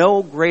are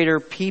no greater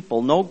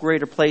people, no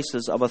greater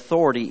places of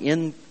authority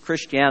in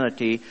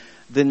Christianity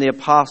than the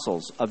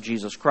apostles of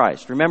Jesus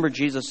Christ. Remember,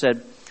 Jesus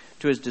said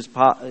to his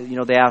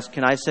disciples, they asked,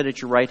 "Can I sit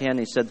at your right hand?" And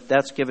he said,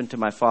 "That's given to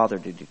my Father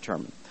to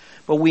determine."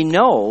 But we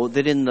know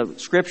that in the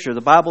Scripture,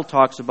 the Bible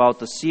talks about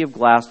the sea of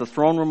glass, the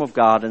throne room of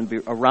God, and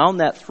around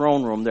that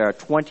throne room there are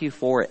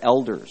 24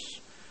 elders.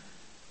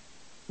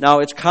 Now,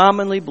 it's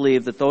commonly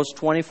believed that those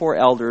 24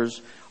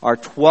 elders are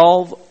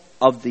 12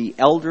 of the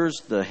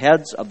elders, the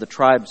heads of the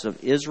tribes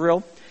of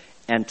Israel,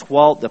 and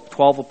the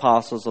 12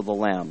 apostles of the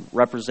Lamb,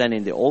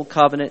 representing the Old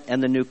Covenant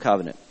and the New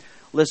Covenant.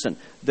 Listen,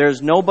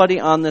 there's nobody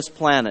on this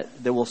planet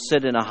that will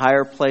sit in a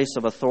higher place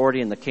of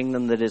authority in the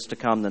kingdom that is to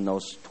come than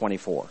those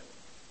 24.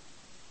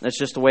 That's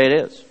just the way it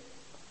is.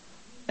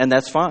 And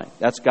that's fine.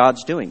 That's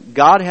God's doing.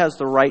 God has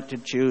the right to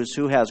choose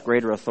who has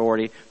greater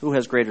authority, who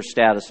has greater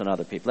status than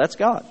other people. That's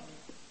God.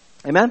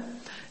 Amen?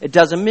 It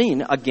doesn't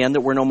mean, again,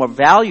 that we're no more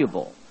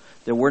valuable,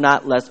 that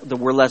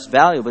we're less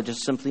valuable. It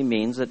just simply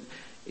means that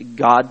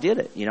God did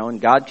it,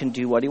 and God can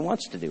do what he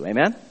wants to do.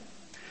 Amen?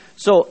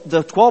 So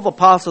the 12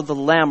 apostles of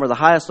the Lamb are the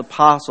highest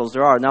apostles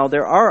there are. Now,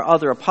 there are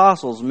other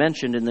apostles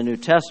mentioned in the New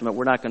Testament.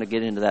 We're not going to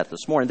get into that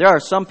this morning. There are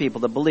some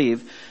people that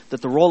believe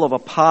that the role of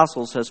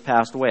apostles has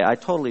passed away. I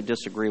totally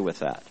disagree with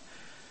that.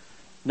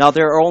 Now,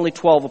 there are only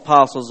 12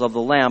 apostles of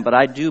the Lamb, but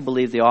I do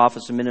believe the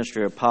office and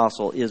ministry of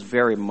apostle is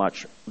very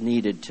much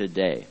needed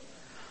today.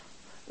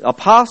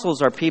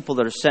 Apostles are people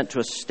that are sent to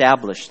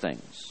establish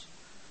things.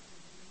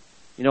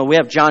 We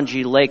have John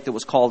G. Lake that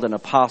was called an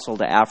apostle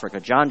to Africa.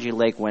 John G.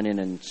 Lake went in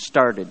and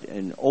started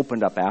and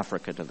opened up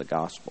Africa to the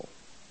gospel.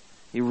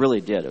 He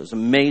really did. It was an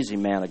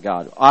amazing man of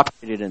God.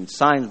 Operated in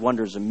signs,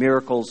 wonders, and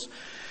miracles.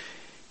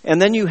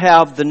 And then you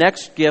have the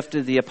next gift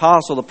of the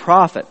apostle, the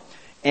prophet.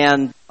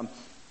 And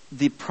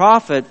the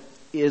prophet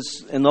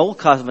is, in the Old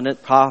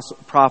Covenant,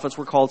 prophets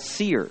were called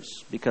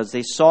seers because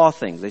they saw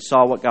things. They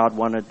saw what God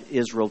wanted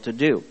Israel to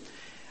do.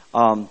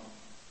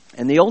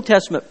 And the Old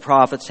Testament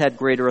prophets had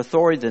greater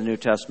authority than the New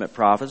Testament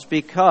prophets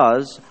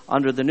because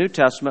under the New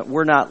Testament,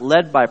 we're not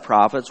led by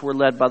prophets, we're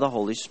led by the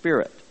Holy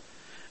Spirit.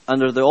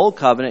 Under the Old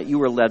Covenant, you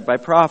were led by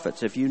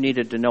prophets. If you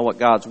needed to know what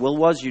God's will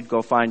was, you'd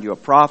go find you a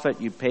prophet,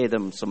 you'd pay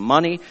them some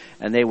money,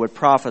 and they would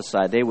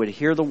prophesy. They would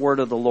hear the word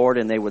of the Lord,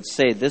 and they would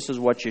say, this is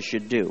what you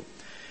should do.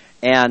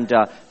 And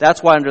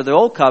that's why under the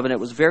Old Covenant, it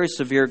was very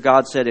severe.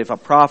 God said, if a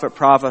prophet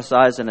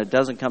prophesies and it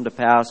doesn't come to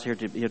pass, you're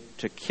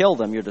to kill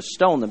them, you're to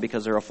stone them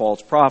because they're a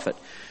false prophet.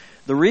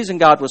 The reason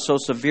God was so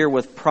severe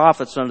with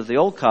prophets under the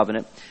Old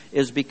Covenant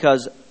is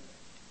because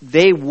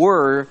they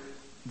were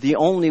the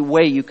only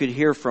way you could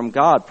hear from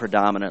God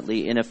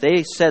predominantly. And if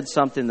they said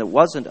something that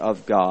wasn't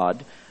of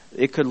God,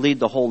 it could lead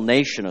the whole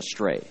nation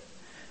astray.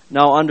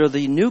 Now, under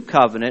the New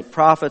Covenant,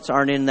 prophets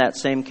aren't in that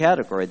same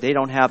category. They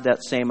don't have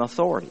that same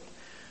authority.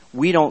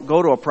 We don't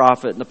go to a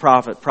prophet and the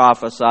prophet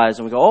prophesies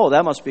and we go, oh,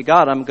 that must be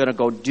God. I'm going to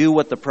go do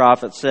what the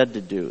prophet said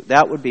to do.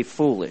 That would be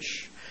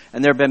foolish.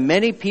 And there have been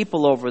many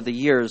people over the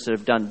years that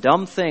have done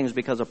dumb things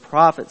because a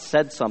prophet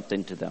said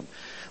something to them.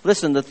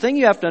 Listen, the thing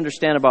you have to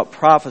understand about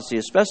prophecy,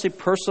 especially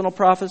personal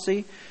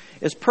prophecy,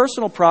 is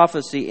personal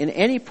prophecy in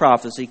any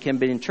prophecy can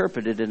be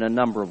interpreted in a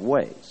number of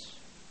ways.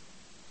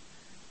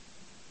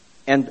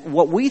 And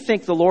what we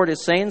think the Lord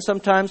is saying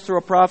sometimes through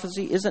a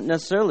prophecy isn't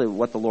necessarily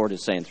what the Lord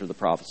is saying through the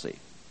prophecy.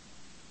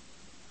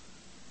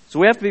 So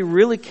we have to be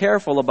really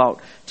careful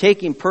about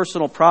taking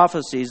personal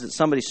prophecies that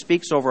somebody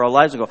speaks over our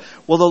lives and go,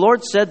 well, the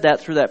Lord said that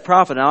through that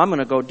prophet, now I'm going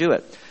to go do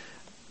it.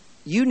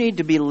 You need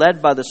to be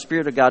led by the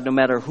Spirit of God no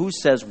matter who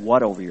says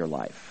what over your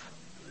life.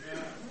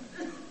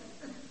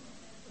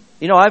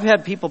 You know, I've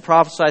had people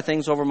prophesy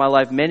things over my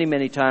life many,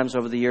 many times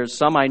over the years.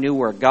 Some I knew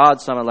were God,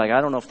 some I'm like, I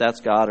don't know if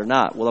that's God or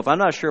not. Well, if I'm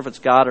not sure if it's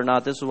God or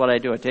not, this is what I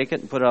do. I take it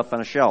and put it up on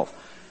a shelf.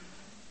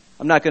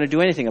 I'm not going to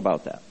do anything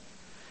about that.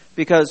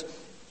 Because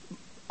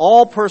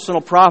all personal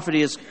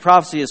prophecy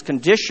is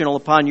conditional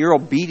upon your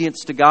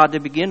obedience to God to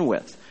begin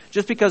with.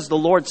 Just because the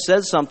Lord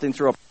says something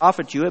through a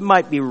prophet to you, it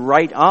might be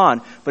right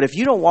on, but if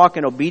you don't walk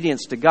in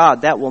obedience to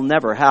God, that will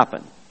never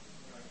happen.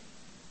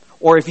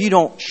 Or if you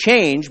don't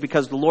change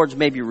because the Lord's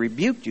maybe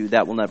rebuked you,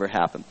 that will never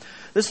happen.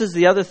 This is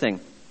the other thing.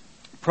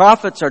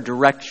 Prophets are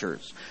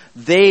directors.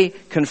 They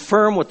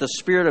confirm what the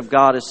Spirit of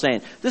God is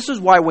saying. This is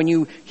why when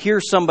you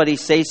hear somebody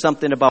say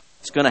something about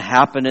what's going to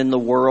happen in the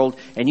world,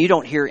 and you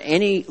don't hear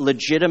any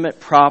legitimate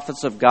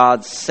prophets of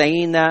God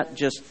saying that,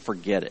 just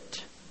forget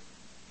it.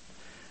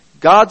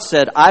 God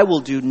said, I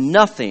will do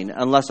nothing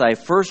unless I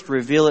first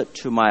reveal it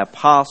to my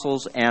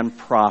apostles and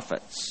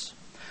prophets.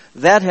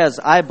 That has,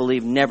 I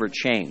believe, never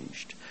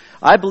changed.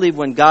 I believe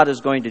when God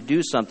is going to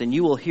do something,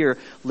 you will hear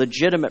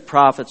legitimate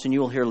prophets and you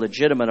will hear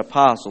legitimate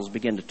apostles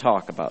begin to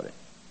talk about it.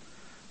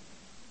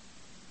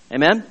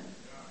 Amen?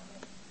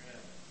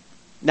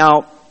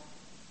 Now,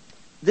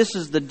 this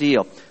is the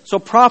deal. So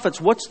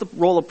prophets, what's the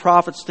role of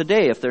prophets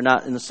today if they're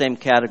not in the same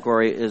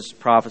category as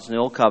prophets in the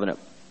Old Covenant?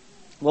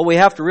 Well, we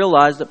have to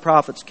realize that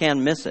prophets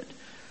can miss it.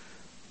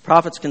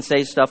 Prophets can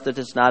say stuff that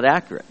is not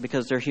accurate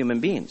because they're human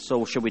beings.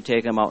 So should we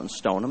take them out and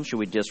stone them? Should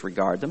we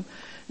disregard them?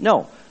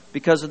 No,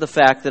 because of the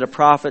fact that a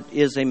prophet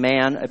is a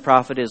man, a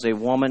prophet is a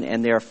woman,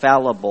 and they're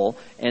fallible,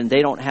 and they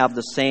don't have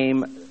the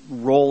same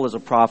role as a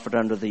prophet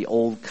under the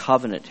Old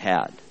Covenant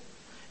had.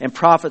 And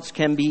prophets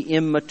can be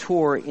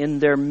immature in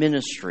their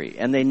ministry,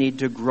 and they need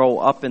to grow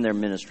up in their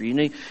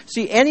ministry.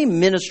 See, any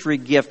ministry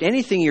gift,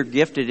 anything you're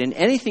gifted in,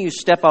 anything you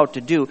step out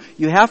to do,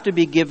 you have to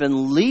be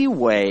given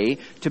leeway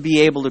to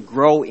be able to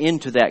grow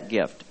into that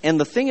gift. And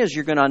the thing is,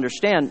 you're going to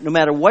understand, no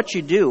matter what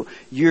you do,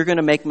 you're going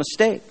to make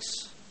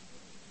mistakes.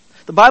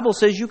 The Bible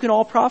says you can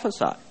all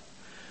prophesy.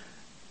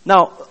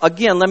 Now,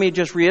 again, let me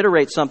just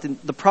reiterate something.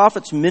 The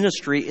prophet's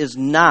ministry is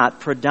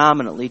not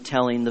predominantly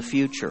telling the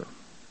future.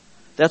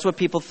 That's what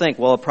people think.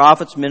 Well, a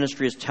prophet's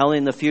ministry is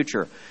telling the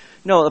future.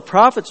 No, the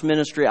prophet's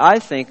ministry, I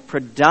think,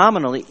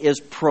 predominantly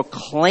is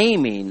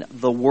proclaiming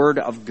the word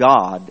of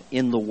God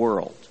in the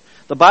world.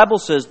 The Bible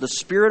says the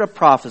spirit of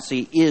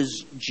prophecy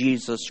is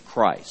Jesus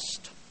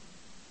Christ.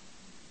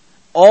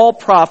 All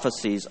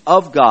prophecies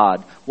of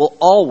God will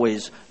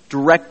always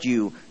direct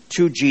you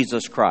to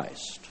Jesus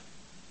Christ.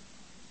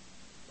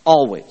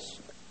 Always.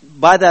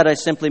 By that I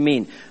simply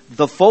mean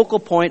the focal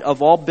point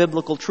of all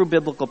true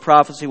biblical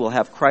prophecy will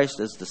have Christ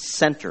as the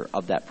center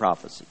of that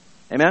prophecy.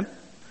 Amen?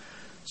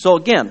 So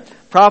again,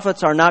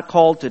 prophets are not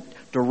called to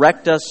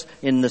direct us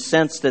in the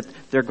sense that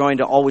they're going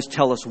to always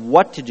tell us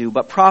what to do,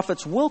 but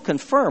prophets will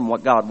confirm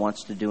what God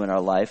wants to do in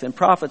our life, and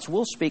prophets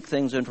will speak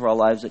things into our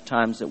lives at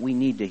times that we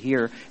need to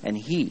hear and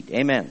heed.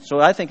 Amen. So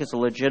I think it's a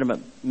legitimate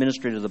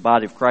ministry to the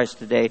body of Christ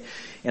today,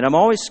 and I'm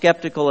always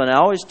skeptical, and I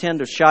always tend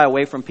to shy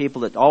away from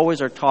people that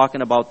always are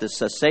talking about this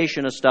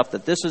cessationist stuff,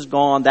 that this is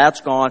gone, that's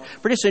gone.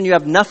 Pretty soon you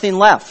have nothing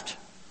left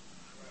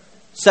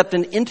except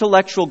an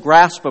intellectual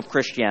grasp of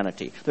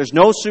Christianity. There's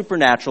no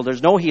supernatural,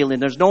 there's no healing,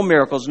 there's no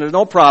miracles, there's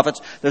no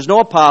prophets, there's no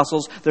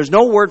apostles, there's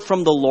no word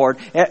from the Lord.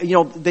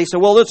 They say,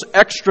 well, it's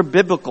extra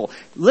biblical.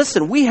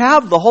 Listen, we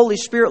have the Holy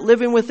Spirit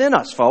living within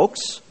us,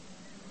 folks.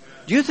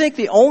 Do you think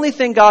the only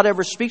thing God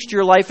ever speaks to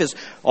your life is,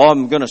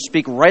 I'm going to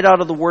speak right out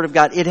of the Word of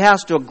God? It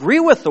has to agree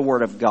with the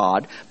Word of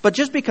God, but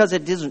just because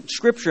it isn't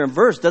Scripture and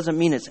verse doesn't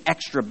mean it's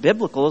extra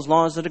biblical as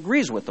long as it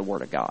agrees with the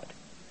Word of God.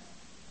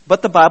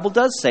 But the Bible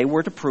does say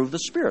we're to prove the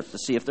spirits to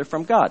see if they're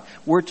from God.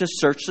 We're to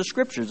search the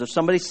Scriptures. If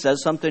somebody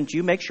says something to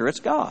you, make sure it's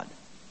God.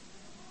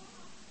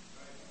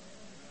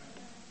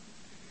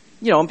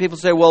 And people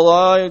say,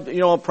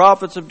 well,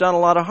 prophets have done a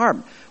lot of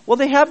harm. Well,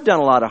 they have done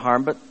a lot of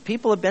harm, but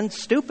people have been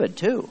stupid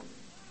too.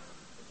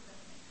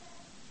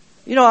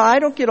 I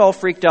don't get all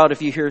freaked out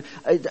if you hear...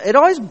 It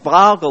always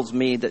boggles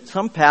me that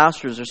some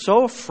pastors are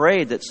so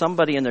afraid that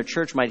somebody in their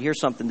church might hear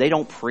something they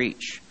don't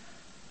preach.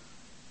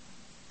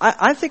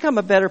 I think I'm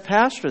a better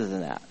pastor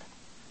than that.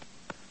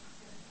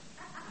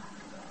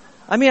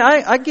 I mean,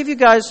 I give you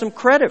guys some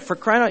credit for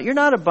crying out. You're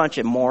not a bunch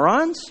of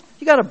morons.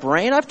 You got a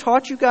brain. I've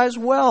taught you guys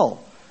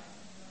well.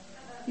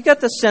 You got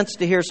the sense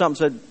to hear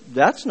something and say,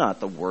 that's not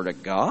the Word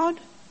of God.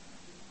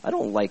 I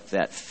don't like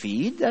that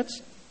feed.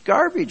 That's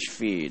garbage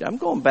feed. I'm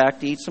going back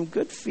to eat some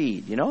good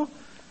feed,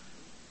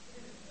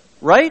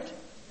 Right?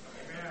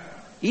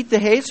 Eat the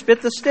hay,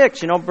 spit the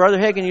sticks. You know, Brother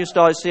Hagin used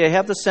to always say,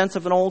 have the sense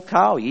of an old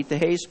cow. Eat the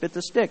hay, spit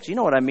the sticks. You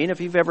know what I mean. If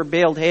you've ever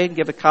baled hay and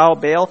give a cow a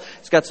bale,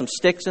 it's got some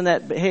sticks in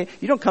that hay.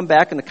 You don't come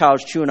back and the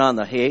cow's chewing on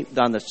the hay,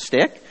 on the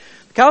stick.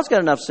 The cow's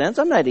got enough sense.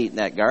 I'm not eating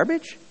that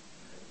garbage.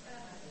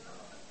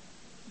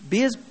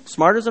 Be as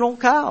smart as an old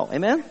cow.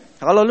 Amen?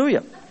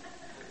 Hallelujah.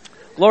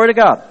 Glory to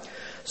God.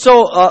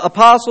 So,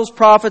 apostles,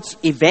 prophets,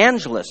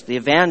 evangelists. The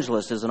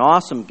evangelist is an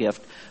awesome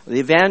gift. The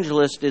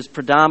evangelist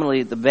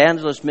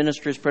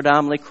ministry is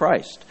predominantly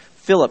Christ.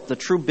 Philip, the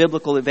true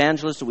biblical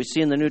evangelist that we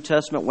see in the New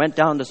Testament, went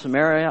down to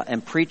Samaria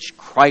and preached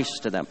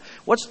Christ to them.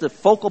 What's the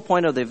focal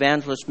point of the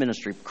evangelist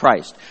ministry?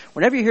 Christ.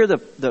 Whenever you hear the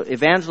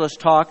evangelist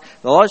talk,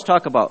 they'll always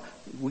talk about,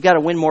 we got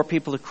to win more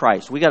people to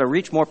Christ. We got to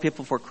reach more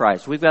people for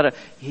Christ. We've got to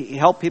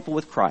help people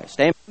with Christ.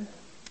 Amen?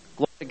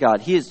 Glory to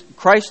God.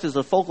 Christ is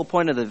the focal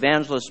point of the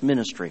evangelist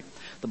ministry.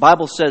 The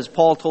Bible says,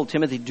 Paul told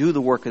Timothy, do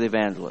the work of the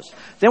evangelist.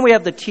 Then we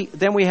have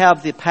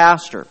the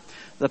pastor.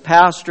 The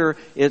pastor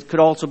could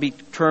also be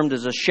termed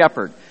as a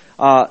shepherd.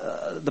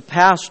 The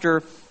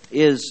pastor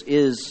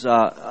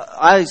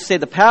I say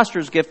the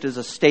pastor's gift is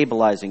a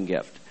stabilizing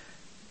gift.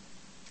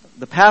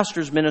 The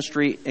pastor's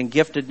ministry and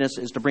giftedness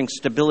is to bring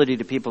stability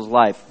to people's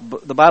life.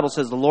 The Bible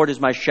says, the Lord is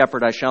my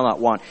shepherd, I shall not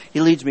want.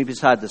 He leads me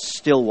beside the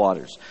still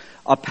waters.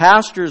 A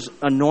pastor's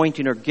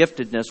anointing or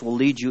giftedness will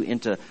lead you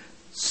into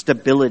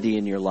stability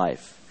in your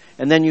life.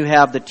 And then you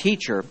have the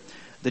teacher.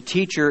 The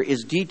teacher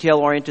is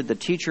detail-oriented. The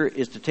teacher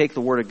is to take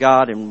the Word of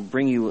God and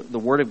bring you the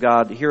Word of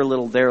God, here a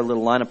little, there a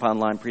little, line upon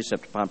line,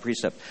 precept upon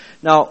precept.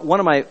 Now,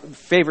 one of my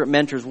favorite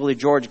mentors, Willie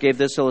George, gave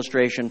this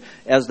illustration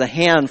as the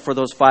hand for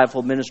those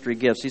fivefold ministry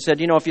gifts. He said,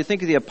 you know, if you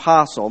think of the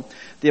apostle,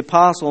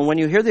 and when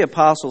you hear the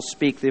apostle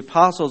speak, the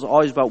apostle is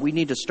always about, we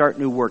need to start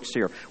new works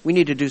here. We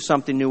need to do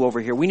something new over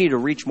here. We need to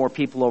reach more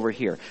people over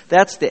here.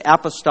 That's the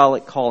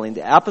apostolic calling.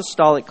 The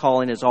apostolic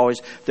calling is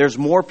always, there's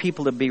more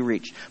people to be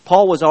reached.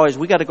 Paul was always,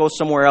 we got to go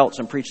somewhere else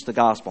and preach the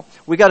gospel.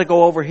 We got to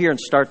go over here and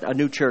start a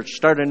new church,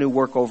 start a new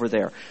work over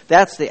there.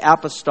 That's the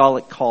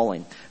apostolic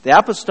calling. The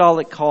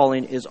apostolic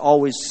calling is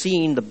always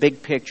seeing the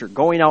big picture,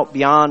 going out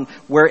beyond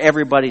where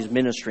everybody's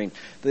ministering.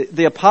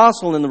 The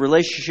apostle in the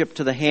relationship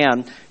to the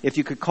hand, if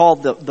you could call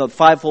the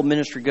fivefold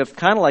ministry gift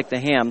kind of like the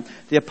hand,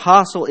 the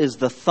apostle is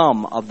the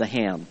thumb of the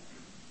hand.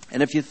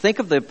 And if you think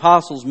of the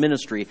apostles'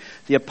 ministry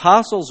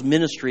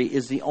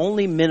is the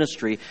only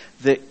ministry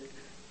that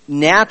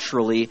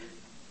naturally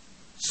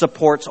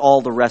supports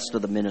all the rest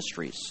of the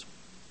ministries.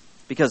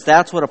 Because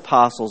that's what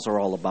apostles are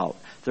all about.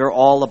 They're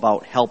all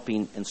about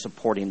helping and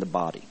supporting the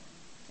body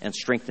and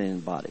strengthening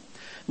the body.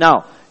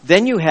 Now,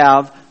 then you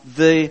have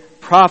the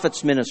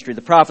prophet's ministry.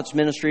 The prophet's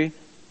ministry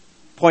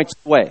points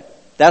the way.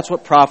 That's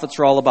what prophets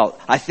are all about.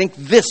 I think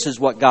this is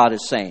what God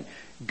is saying.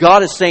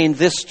 God is saying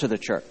this to the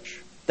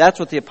church. That's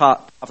what the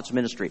prophet's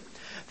ministry.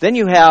 Then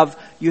you have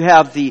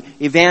the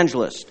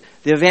evangelist.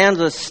 The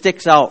evangelist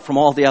sticks out from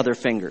all the other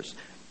fingers.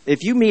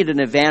 If you meet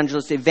an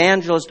evangelist,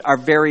 evangelists are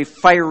very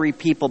fiery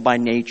people by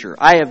nature.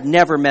 I have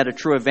never met a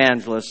true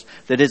evangelist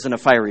that isn't a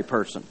fiery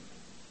person.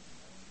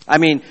 I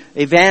mean,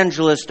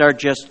 evangelists are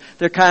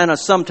they're kind of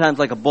sometimes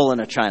like a bull in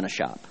a china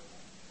shop,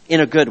 in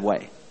a good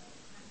way.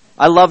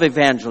 I love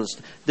evangelists.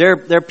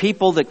 They're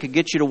people that could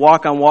get you to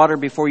walk on water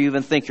before you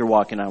even think you're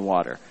walking on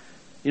water.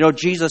 You know,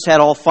 Jesus had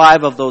all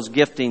 5 of those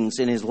giftings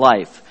in his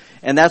life.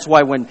 And that's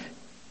why when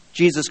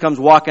Jesus comes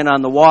walking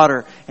on the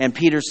water, and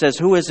Peter says,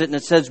 who is it? And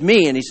it says,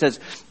 me. And he says,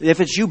 if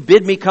it's you,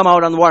 bid me come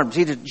out on the water.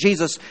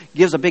 Jesus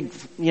gives a big,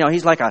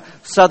 he's like a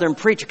southern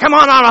preacher. Come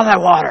on out that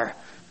water.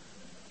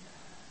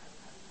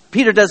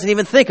 Peter doesn't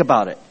even think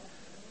about it.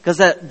 Because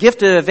that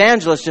gifted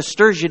evangelist just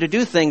stirs you to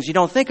do things you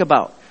don't think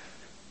about.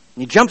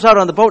 And he jumps out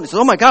on the boat and says,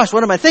 oh my gosh,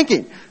 what am I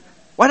thinking?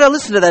 Why did I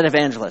listen to that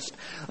evangelist?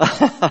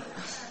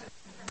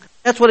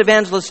 That's what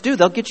evangelists do.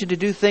 They'll get you to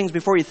do things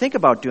before you think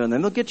about doing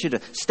them. They'll get you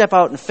to step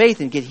out in faith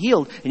and get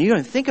healed, and you don't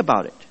even think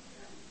about it.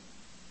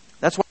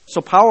 That's why it's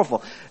so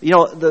powerful. You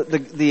know,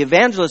 the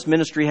evangelist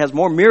ministry has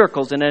more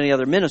miracles than any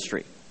other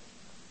ministry.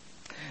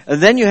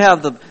 And then you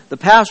have the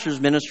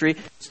pastor's ministry.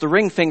 It's the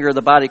ring finger of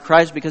the body of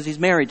Christ because he's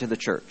married to the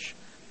church.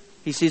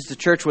 He sees the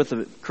church with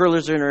the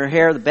curlers in her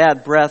hair, the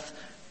bad breath,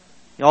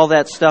 all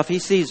that stuff. He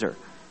sees her.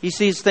 He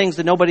sees things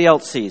that nobody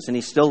else sees, and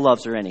he still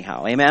loves her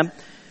anyhow. Amen?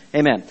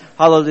 Amen.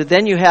 Hallelujah.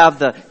 Then you have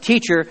the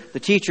teacher. The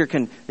teacher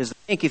is the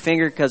pinky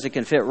finger because it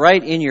can fit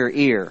right in your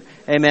ear.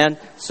 Amen.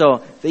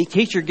 So the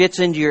teacher gets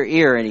into your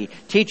ear and he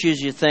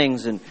teaches you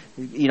things and,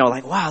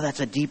 like, wow, that's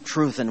a deep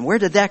truth. And where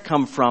did that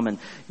come from? And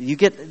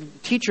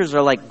teachers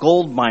are like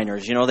gold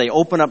miners. They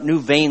open up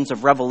new veins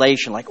of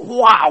revelation. Like,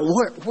 wow,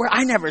 where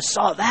I never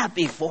saw that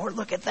before.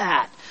 Look at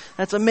that.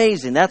 That's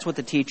amazing. That's what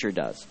the teacher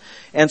does.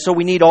 And so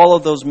we need all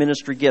of those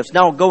ministry gifts.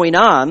 Now, going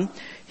on,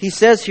 he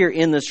says here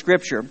in the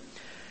scripture,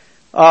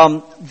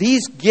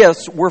 these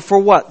gifts were for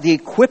what? The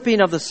equipping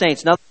of the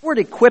saints. Now, the word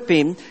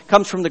equipping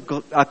comes from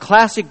a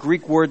classic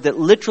Greek word that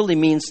literally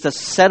means to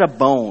set a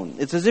bone.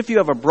 It's as if you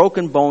have a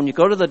broken bone. You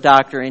go to the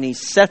doctor and he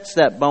sets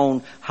that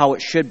bone how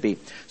it should be.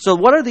 So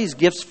what are these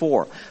gifts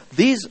for?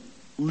 These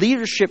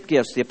leadership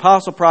gifts, the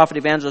apostle, prophet,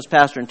 evangelist,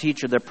 pastor, and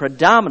teacher, they're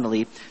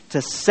predominantly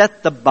to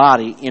set the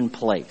body in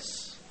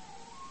place.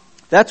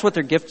 That's what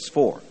their gift's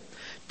for.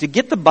 To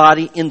get the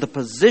body in the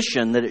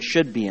position that it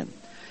should be in.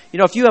 You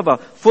know, if you have a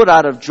foot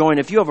out of joint,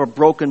 if you have a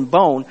broken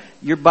bone,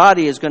 your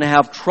body is going to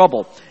have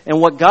trouble.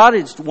 And what God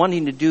is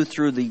wanting to do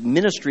through the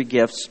ministry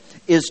gifts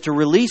is to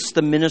release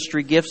the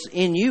ministry gifts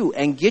in you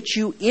and get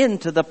you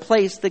into the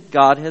place that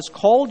God has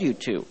called you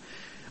to.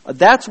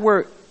 That's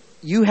where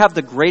you have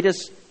the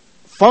greatest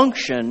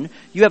function,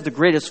 you have the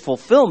greatest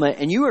fulfillment,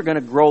 and you are going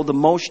to grow the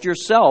most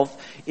yourself,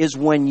 is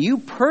when you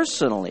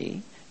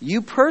personally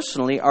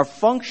are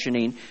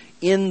functioning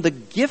in the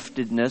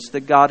giftedness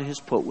that God has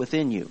put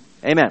within you.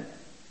 Amen.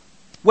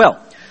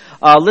 Well,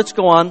 let's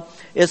go on.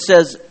 It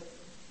says,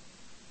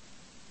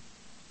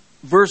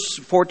 verse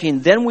 14,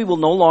 then we will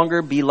no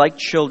longer be like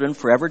children,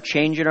 forever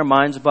changing our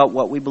minds about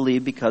what we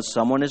believe because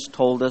someone has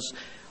told us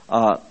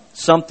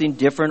something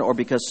different, or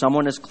because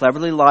someone has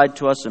cleverly lied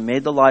to us and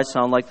made the lie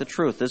sound like the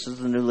truth. This is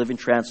the New Living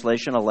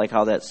Translation. I like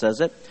how that says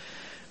it.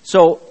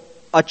 So,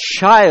 a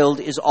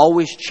child is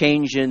always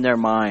changing their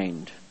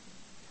mind.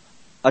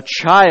 A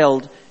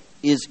child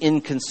is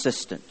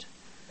inconsistent.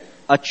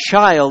 A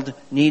child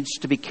needs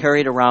to be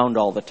carried around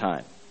all the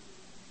time.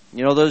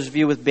 You know, those of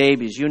you with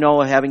babies, you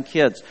know, having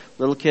kids,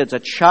 little kids, a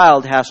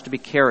child has to be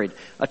carried.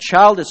 A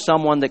child is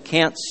someone that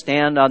can't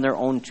stand on their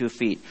own 2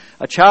 feet.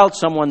 A child is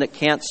someone that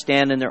can't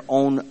stand in their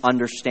own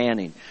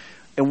understanding.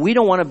 And we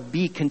don't want to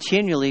be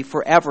continually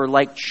forever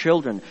like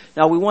children.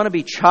 Now, we want to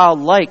be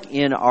childlike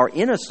in our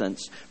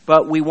innocence,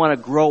 but we want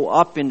to grow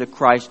up into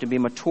Christ and be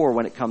mature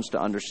when it comes to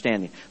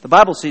understanding. The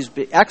Bible says,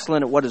 be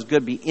excellent at what is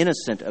good, be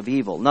innocent of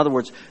evil. In other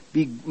words,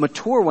 be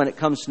mature when it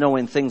comes to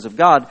knowing things of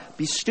God,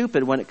 be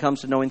stupid when it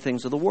comes to knowing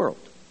things of the world.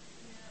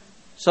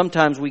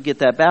 Sometimes we get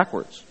that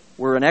backwards.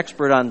 We're an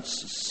expert on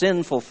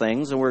sinful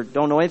things and we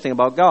don't know anything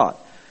about God.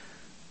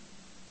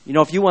 You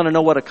know, if you want to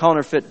know what a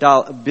counterfeit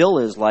bill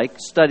is like,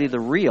 study the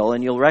real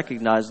and you'll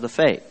recognize the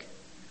fake.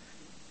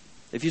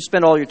 If you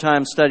spend all your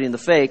time studying the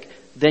fake,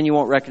 then you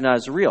won't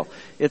recognize the real.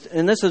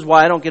 And this is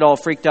why I don't get all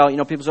freaked out. You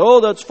know, people say, oh,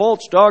 that's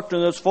false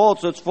doctrine, that's false,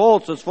 that's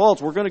false, that's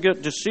false. We're going to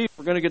get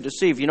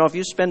deceived. You know, if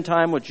you spend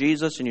time with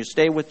Jesus and you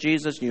stay with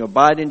Jesus and you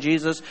abide in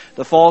Jesus,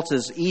 the false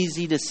is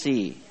easy to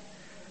see.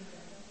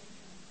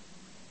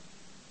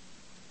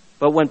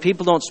 But when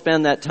people don't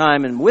spend that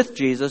time with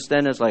Jesus,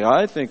 then it's like,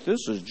 I think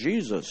this is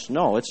Jesus.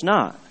 No, it's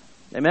not.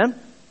 Amen?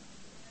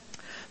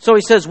 So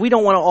he says we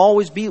don't want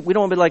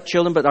to be like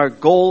children, but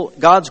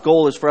God's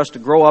goal is for us to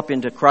grow up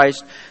into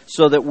Christ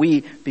so that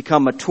we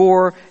become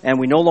mature and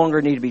we no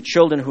longer need to be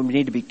children who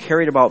need to be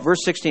carried about.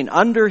 Verse 16,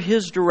 under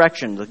his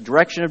direction, the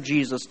direction of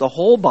Jesus, the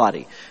whole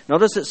body.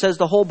 Notice it says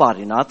the whole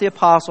body, not the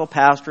apostle,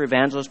 pastor,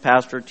 evangelist,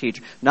 pastor,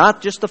 teacher,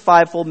 not just the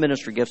fivefold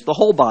ministry gifts, the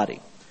whole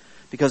body.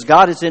 Because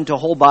God is into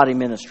whole body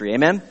ministry.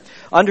 Amen?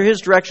 Under his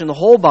direction, the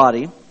whole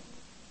body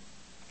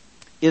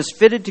is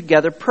fitted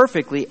together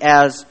perfectly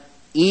as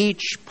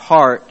each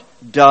part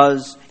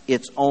does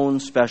its own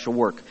special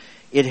work.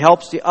 It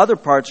helps the other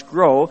parts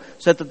grow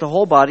so that the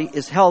whole body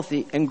is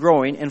healthy and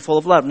growing and full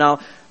of love. Now,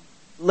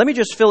 let me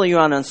just fill you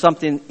on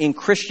something in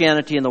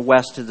Christianity in the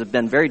West that has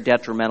been very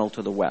detrimental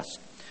to the West.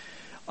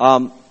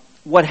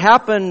 What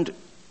happened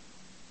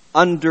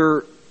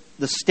under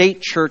the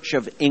state church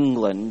of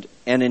England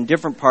and in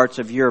different parts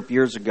of Europe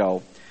years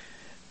ago,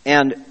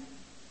 and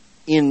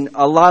in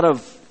a lot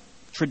of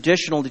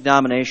traditional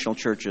denominational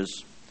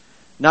churches,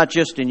 not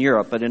just in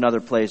Europe but in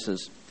other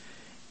places,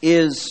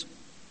 is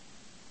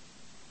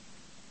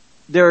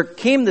there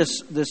came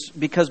this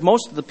because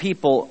most of the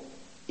people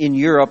in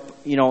Europe,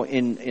 you know,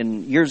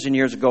 in years and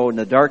years ago in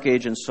the Dark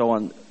Age and so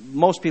on,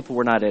 most people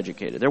were not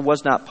educated. There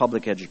was not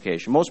public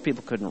education. Most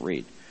people couldn't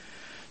read.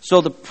 So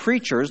the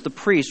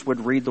priests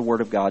would read the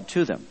Word of God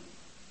to them.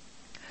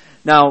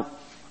 Now,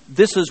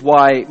 this is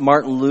why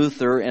Martin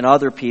Luther and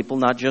other people,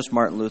 not just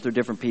Martin Luther,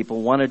 different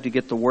people, wanted to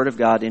get the Word of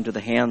God into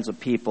the hands of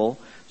people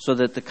so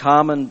that the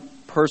common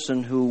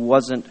person who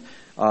wasn't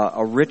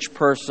a rich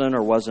person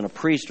or wasn't a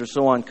priest or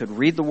so on could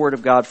read the Word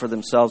of God for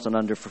themselves and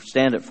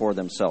understand it for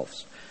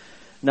themselves.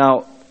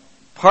 Now,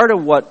 part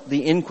of what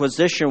the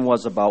Inquisition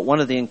was about,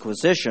 one of the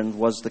Inquisitions,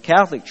 was the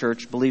Catholic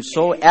Church believed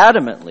so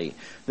adamantly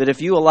that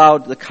if you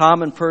allowed the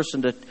common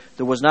person that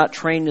was not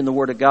trained in the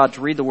Word of God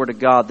to read the Word of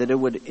God, that it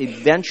would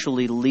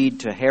eventually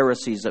lead to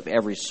heresies of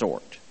every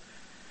sort.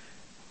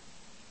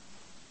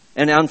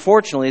 And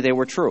unfortunately, they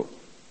were true.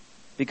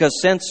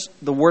 Because since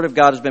the Word of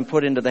God has been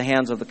put into the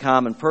hands of the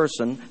common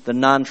person, the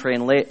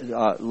non-trained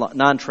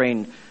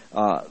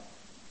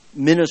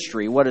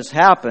ministry, what has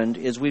happened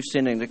is we've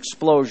seen an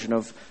explosion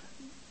of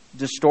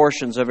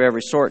distortions of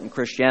every sort in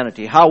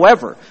Christianity.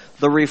 However,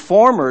 the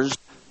Reformers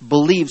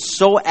believed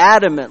so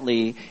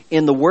adamantly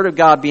in the Word of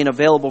God being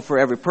available for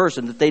every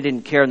person that they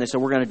didn't care, and they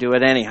said, we're going to do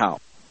it anyhow.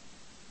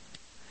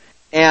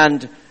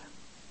 And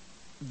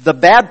the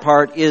bad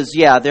part is,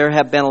 there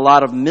have been a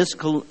lot of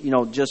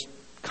just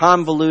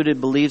convoluted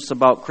beliefs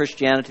about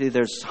Christianity.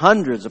 There's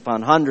hundreds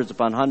upon hundreds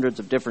upon hundreds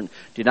of different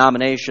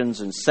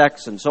denominations and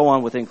sects and so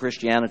on within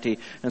Christianity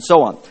and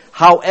so on.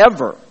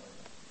 However,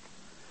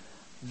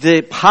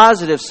 the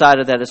positive side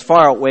of that is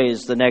far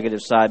outweighs the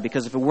negative side,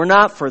 because if it were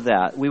not for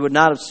that, we would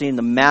not have seen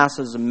the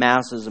masses and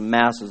masses and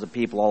masses of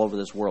people all over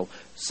this world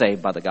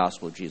saved by the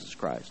gospel of Jesus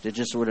Christ. It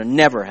just would have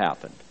never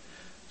happened.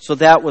 So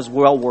that was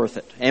well worth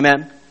it.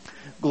 Amen?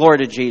 Glory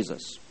to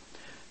Jesus.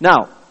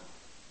 Now,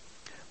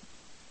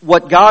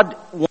 what God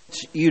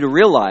wants you to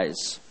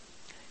realize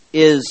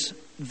is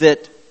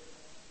that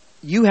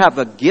you have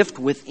a gift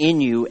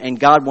within you, and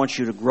God wants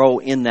you to grow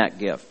in that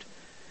gift.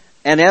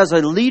 And as a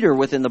leader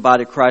within the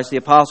body of Christ, the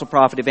apostle,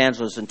 prophet,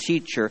 evangelist, and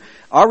teacher,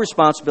 our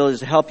responsibility is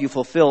to help you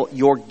fulfill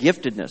your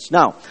giftedness.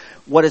 Now,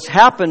 what has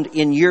happened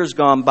in years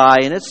gone by,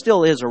 and it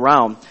still is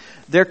around,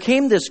 there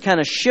came this kind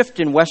of shift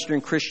in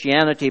Western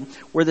Christianity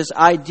where this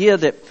idea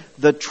that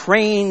the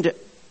trained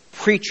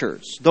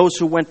preachers, those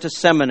who went to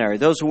seminary,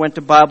 those who went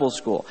to Bible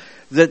school,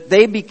 that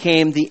they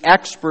became the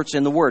experts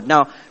in the Word.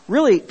 Now,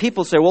 really,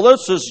 people say, well,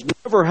 this has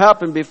never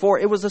happened before.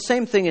 It was the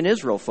same thing in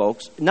Israel,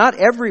 folks. Not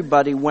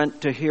everybody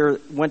went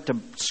to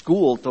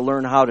school to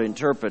learn how to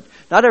interpret.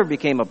 Not everybody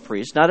became a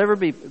priest. Not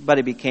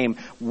everybody became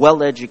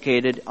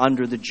well-educated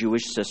under the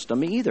Jewish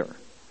system either.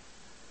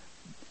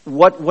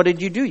 What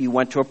did you do? You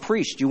went to a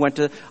priest. You went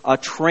to a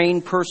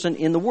trained person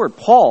in the Word.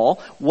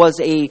 Paul was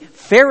a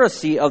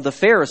Pharisee of the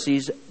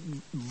Pharisees,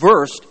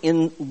 versed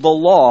in the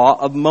law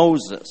of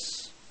Moses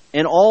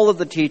and all of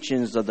the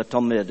teachings of the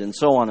Talmud and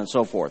so on and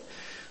so forth.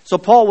 So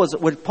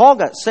when Paul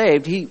got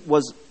saved, he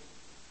was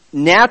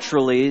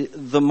naturally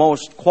the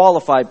most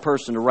qualified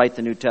person to write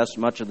the New Testament,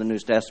 much of the New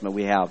Testament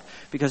we have,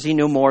 because he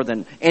knew more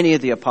than any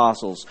of the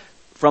apostles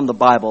from the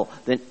Bible,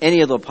 than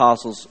any of the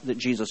apostles that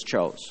Jesus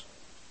chose.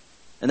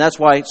 And that's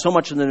why so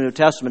much of the New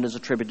Testament is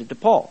attributed to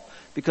Paul.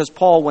 Because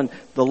Paul, when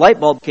the light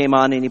bulb came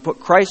on and he put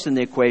Christ in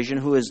the equation,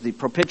 who is the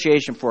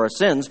propitiation for our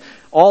sins,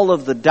 all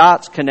of the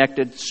dots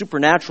connected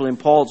supernaturally in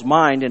Paul's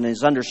mind and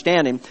his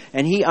understanding,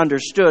 and he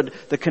understood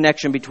the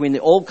connection between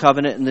the Old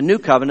Covenant and the New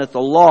Covenant,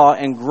 the law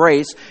and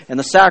grace and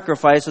the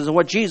sacrifices and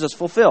what Jesus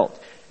fulfilled.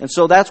 And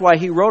so that's why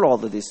he wrote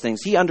all of these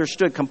things. He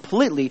understood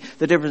completely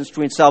the difference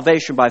between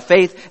salvation by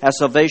faith and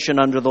salvation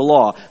under the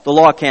law. The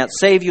law can't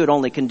save you, it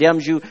only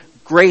condemns you.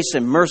 Grace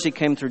and mercy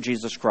came through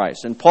Jesus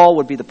Christ. And Paul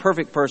would be the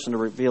perfect person to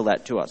reveal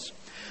that to us.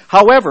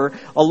 However,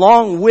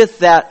 along with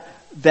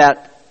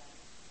that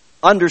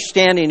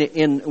understanding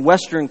in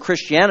Western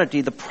Christianity,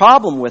 the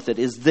problem with it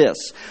is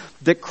this: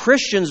 that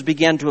Christians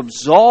began to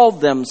absolve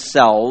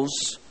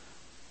themselves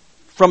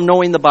from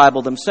knowing the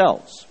Bible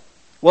themselves.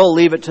 Well,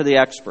 leave it to the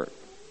expert.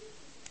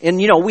 And,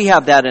 we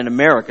have that in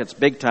America. It's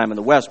big time in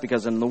the West,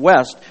 because in the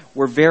West,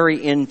 we're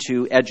very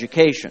into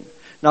education.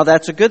 Now,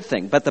 that's a good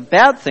thing. But the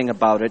bad thing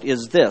about it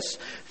is this,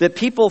 that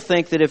people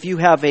think that if you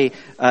have a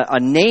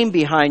name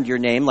behind your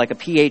name, like a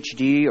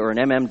PhD or an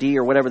MMD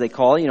or whatever they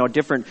call it,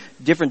 a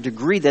different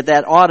degree,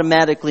 that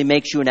automatically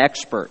makes you an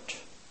expert.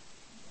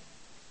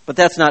 But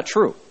that's not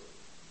true.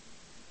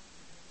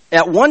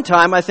 At one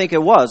time, I think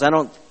it was. I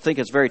don't think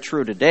it's very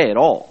true today at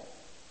all.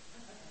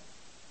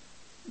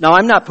 Now,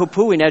 I'm not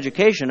poo-pooing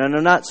education, and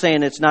I'm not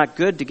saying it's not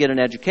good to get an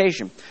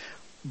education.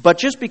 But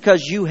just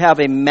because you have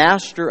a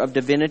master of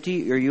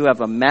divinity, or you have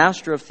a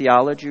master of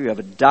theology, or you have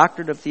a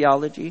doctorate of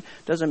theology,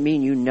 doesn't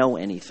mean you know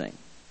anything.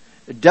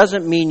 It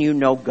doesn't mean you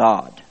know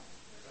God.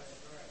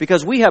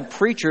 Because we have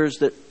preachers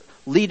that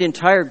lead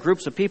entire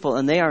groups of people,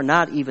 and they are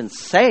not even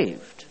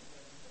saved.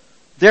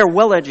 They're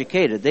well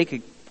educated. They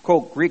could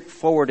quote Greek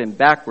forward and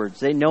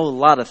backwards. They know a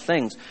lot of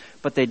things,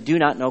 but they do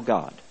not know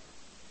God.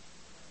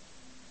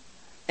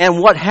 And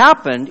what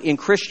happened in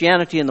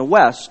Christianity in the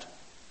West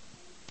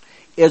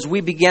is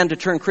we began to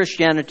turn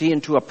Christianity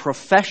into a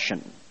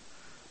profession.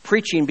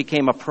 Preaching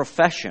became a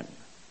profession,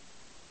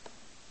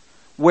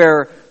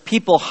 where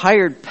people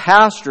hired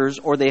pastors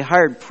or they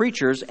hired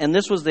preachers, and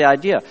this was the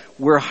idea: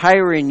 we're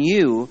hiring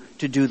you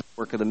to do the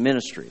work of the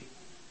ministry.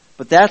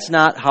 But that's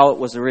not how it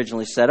was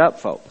originally set up,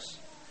 folks.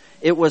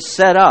 It was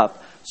set up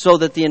so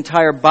that the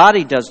entire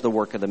body does the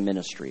work of the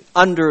ministry,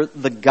 under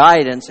the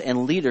guidance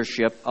and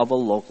leadership of a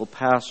local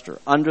pastor,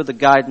 under the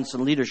guidance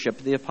and leadership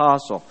of the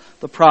apostle,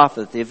 the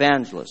prophet, the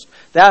evangelist.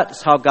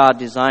 That's how God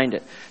designed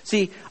it.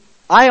 See,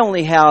 I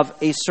only have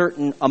a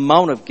certain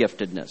amount of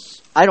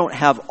giftedness. I don't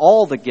have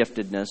all the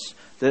giftedness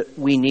that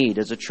we need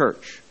as a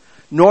church,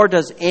 nor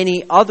does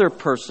any other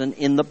person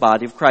in the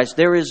body of Christ.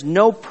 There is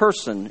no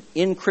person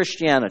in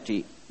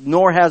Christianity,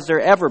 nor has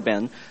there ever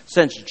been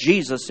since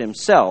Jesus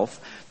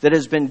himself, that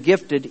has been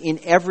gifted in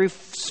every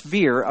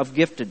sphere of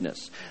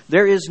giftedness.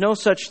 There is no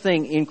such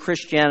thing in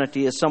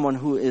Christianity as someone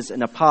who is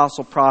an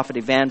apostle, prophet,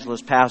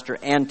 evangelist, pastor,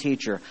 and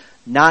teacher.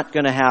 Not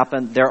going to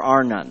happen. There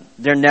are none.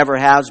 There never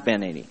has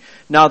been any.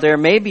 Now, there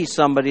may be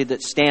somebody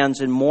that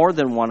stands in more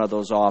than one of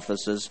those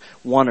offices,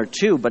 one or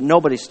two, but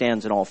nobody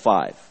stands in all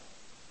five.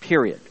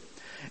 Period.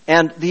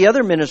 And the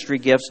other ministry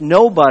gifts,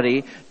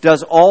 nobody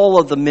does all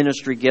of the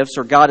ministry gifts,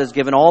 or God has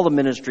given all the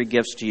ministry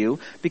gifts to you,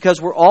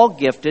 because we're all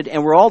gifted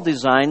and we're all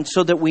designed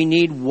so that we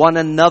need one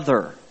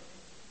another.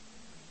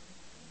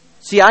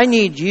 See, I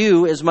need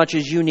you as much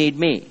as you need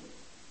me.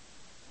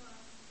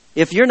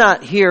 If you're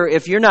not here,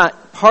 if you're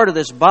not part of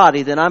this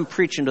body, then I'm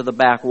preaching to the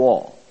back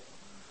wall.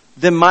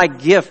 then my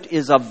gift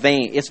is a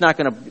vain. It's not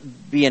going to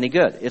be any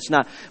good. It's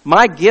not.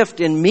 My gift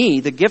in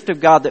me, the gift of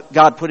God that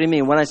God put in me,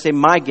 and when I say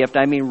my gift,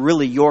 I mean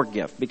really your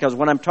gift. Because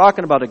when I'm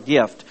talking about a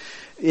gift,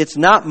 it's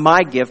not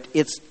my gift,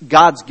 it's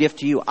God's gift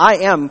to you.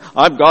 I'm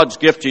God's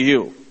gift to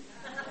you.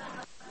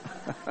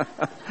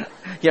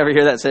 You ever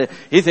hear that say?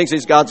 He thinks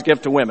he's God's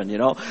gift to women, you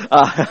know.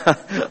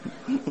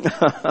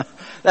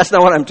 That's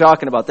not what I'm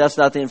talking about. That's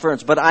not the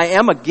inference. But I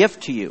am a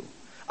gift to you.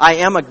 I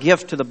am a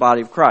gift to the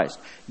body of Christ.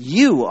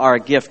 You are a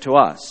gift to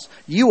us.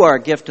 You are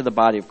a gift to the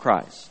body of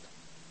Christ.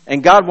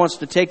 And God wants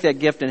to take that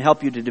gift and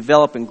help you to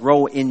develop and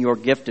grow in your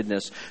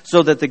giftedness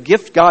so that the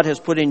gift God has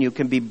put in you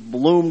can be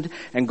bloomed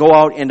and go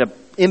out and to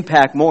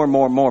impact more and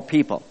more and more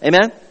people.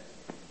 Amen?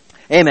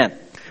 Amen.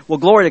 Well,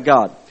 glory to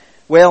God.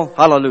 Well,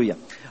 hallelujah.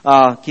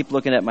 Keep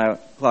looking at my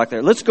clock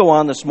there. Let's go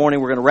on this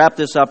morning. We're going to wrap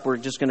this up. We're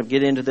just going to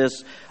get into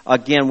this.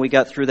 Again, we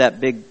got through that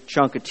big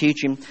chunk of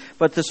teaching.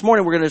 But this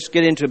morning we're going to just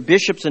get into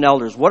bishops and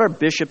elders. What are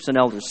bishops and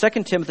elders?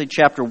 2 Timothy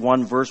chapter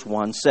 1, verse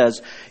 1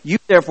 says, "You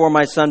therefore,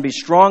 my son, be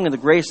strong in the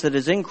grace that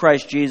is in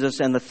Christ Jesus,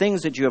 and the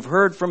things that you have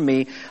heard from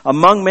me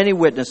among many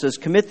witnesses,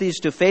 commit these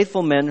to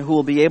faithful men who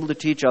will be able to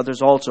teach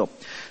others also."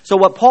 So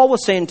what Paul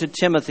was saying to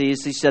Timothy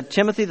is he said,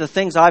 Timothy, the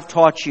things I've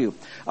taught you,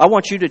 I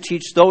want you to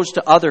teach those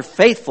to other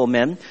faithful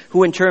men,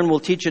 who in turn will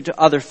teach it to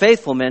other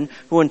faithful men,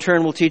 who in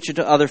turn will teach it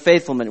to other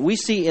faithful men. We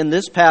see in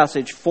this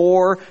passage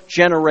 4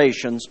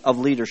 generations of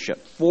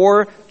leadership,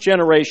 4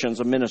 generations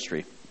of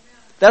ministry.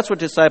 That's what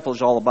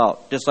discipleship's all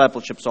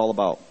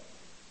about.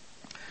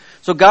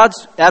 So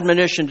God's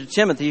admonition to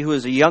Timothy, who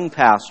is a young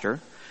pastor,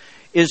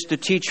 is to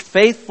teach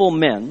faithful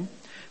men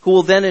who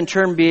will then in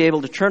turn be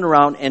able to turn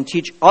around and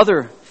teach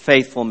other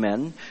faithful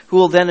men, who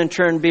will then in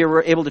turn be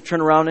able to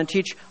turn around and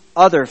teach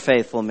other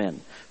faithful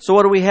men. So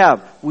what do we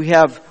have? We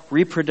have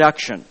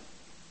reproduction,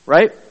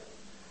 right?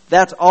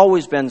 That's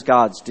always been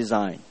God's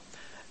design.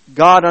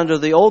 God under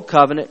the old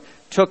covenant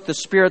took the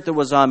spirit that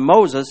was on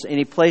Moses and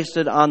he placed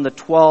it on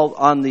 12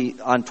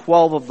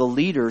 of the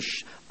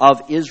leaders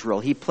of Israel.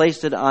 He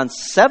placed it on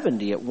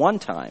 70 at one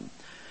time.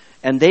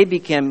 And they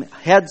became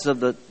heads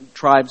of the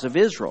tribes of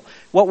Israel.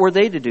 What were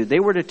they to do? They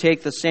were to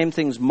take the same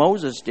things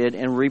Moses did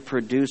and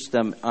reproduce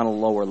them on a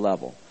lower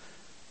level.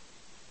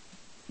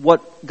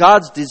 What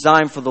God's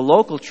design for the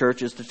local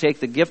church is to take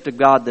the gift of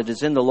God that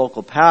is in the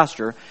local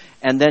pastor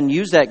and then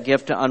use that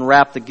gift to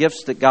unwrap the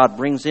gifts that God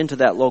brings into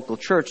that local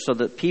church so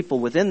that people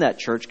within that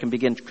church can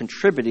begin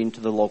contributing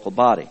to the local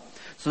body.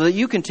 So that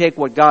you can take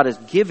what God has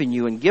given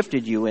you and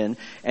gifted you in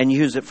and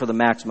use it for the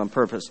maximum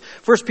purpose.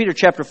 1 Peter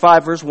chapter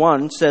 5 verse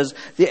 1 says,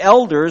 "The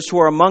elders who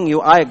are among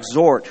you I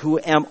exhort, who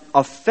am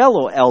a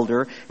fellow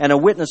elder and a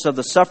witness of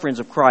the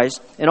sufferings of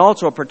Christ, and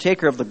also a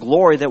partaker of the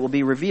glory that will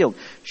be revealed.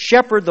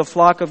 Shepherd the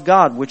flock of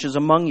God which is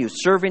among you,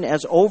 serving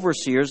as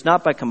overseers,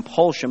 not by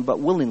compulsion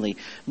but willingly,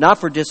 not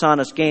for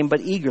dishonest gain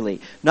but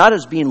eagerly, not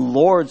as being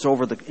lords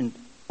over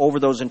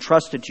those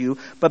entrusted to you,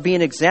 but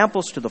being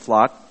examples to the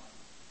flock.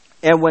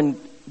 And when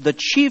the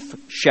chief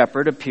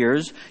shepherd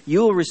appears,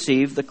 you will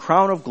receive the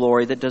crown of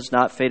glory that does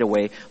not fade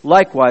away.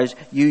 Likewise,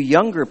 you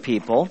younger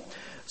people,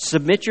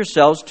 submit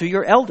yourselves to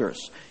your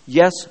elders.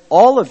 Yes,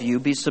 all of you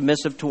be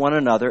submissive to one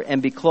another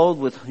and be clothed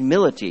with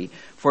humility,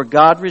 for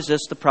God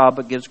resists the proud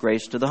but gives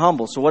grace to the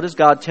humble." So what is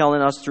God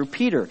telling us through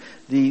Peter,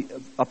 the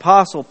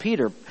apostle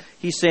Peter?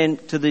 He's saying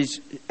to these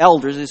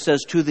elders, it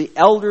says, "To the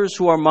elders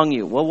who are among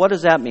you." Well, what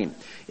does that mean?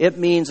 It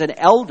means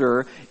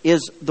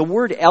the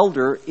word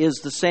elder is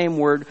the same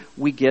word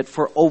we get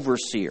for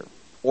overseer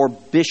or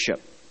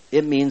bishop.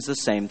 It means the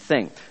same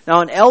thing.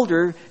 Now, an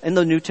elder in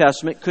the New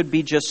Testament could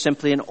be just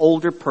simply an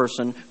older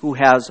person who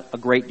has a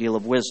great deal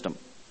of wisdom.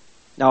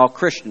 Now, a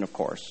Christian, of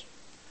course.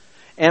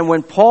 And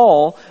when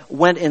Paul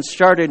went and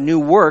started new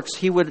works,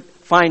 he would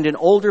find an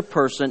older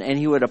person and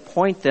he would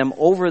appoint them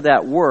over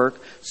that work,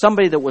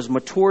 somebody that was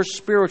mature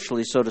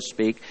spiritually, so to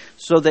speak,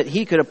 so that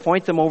he could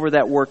appoint them over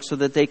that work so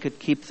that they could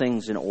keep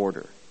things in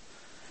order.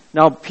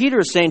 Now,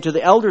 Peter is saying to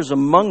the elders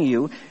among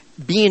you,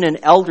 being an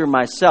elder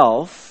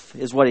myself,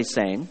 is what he's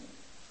saying,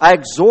 I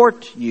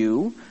exhort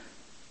you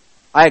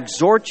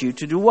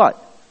to do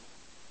what?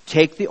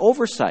 Take the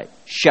oversight.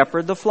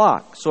 Shepherd the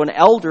flock. So an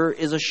elder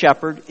is a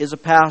shepherd, is a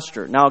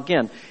pastor. Now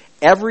again,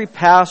 every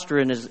pastor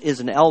is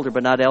an elder,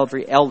 but not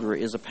every elder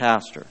is a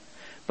pastor.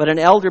 But an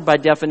elder, by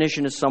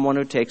definition, is someone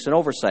who takes an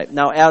oversight.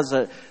 Now,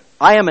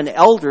 I am an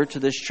elder to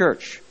this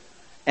church.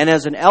 And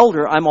as an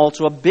elder, I'm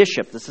also a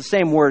bishop. It's the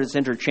same word, it's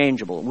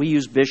interchangeable. We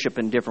use bishop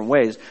in different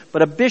ways.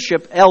 But a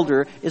bishop,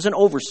 elder, is an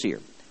overseer.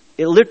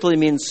 It literally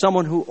means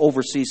someone who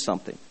oversees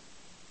something.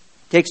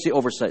 Takes the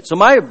oversight. So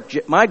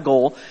my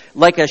goal,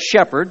 like a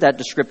shepherd, that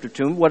descriptive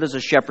term, what does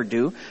a shepherd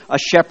do? A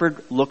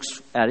shepherd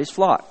looks at his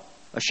flock.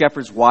 A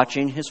shepherd's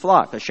watching his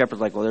flock. A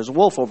shepherd's like, well, there's a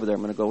wolf over there.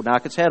 I'm going to go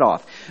knock its head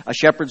off. A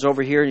shepherd's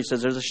over here and he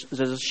says,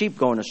 there's a sheep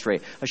going astray.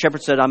 A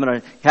shepherd said, I'm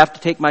going to have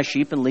to take my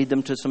sheep and lead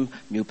them to some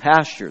new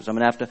pastures. I'm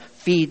going to have to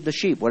feed the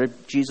sheep. What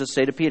did Jesus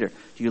say to Peter?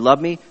 Do you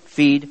love me?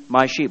 Feed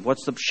my sheep.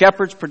 What's the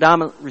shepherd's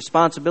predominant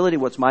responsibility?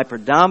 What's my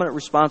predominant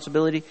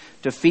responsibility?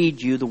 To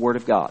feed you the Word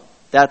of God.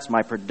 That's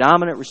my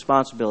predominant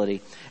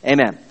responsibility.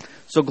 Amen.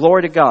 So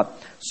glory to God.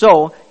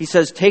 So he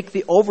says, take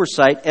the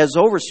oversight as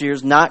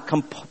overseers, not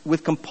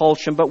with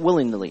compulsion, but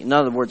willingly. In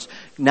other words,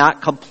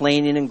 not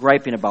complaining and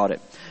griping about it.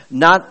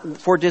 Not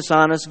for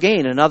dishonest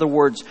gain. In other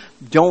words,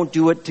 don't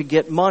do it to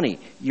get money.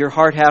 Your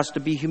heart has to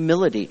be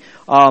humility,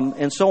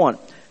 and so on.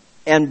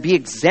 And be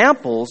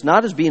examples,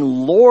 not as being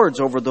lords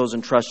over those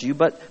entrusted you,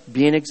 but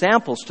being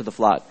examples to the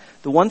flock.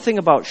 The one thing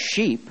about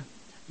sheep,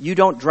 you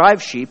don't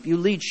drive sheep, you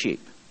lead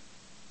sheep.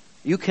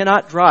 You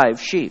cannot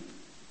drive sheep.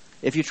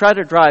 If you try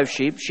to drive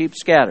sheep, sheep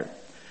scatter.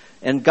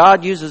 And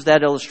God uses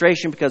that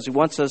illustration because He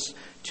wants us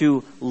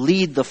to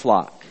lead the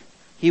flock.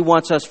 He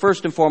wants us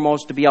first and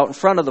foremost to be out in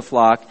front of the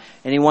flock,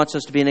 and He wants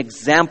us to be an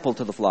example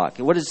to the flock.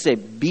 And what does it say?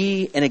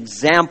 Be an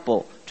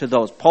example to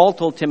those. Paul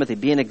told Timothy,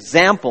 be an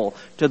example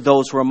to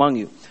those who are among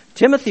you.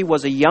 Timothy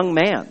was a young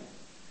man,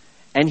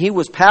 and he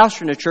was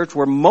pastoring a church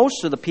where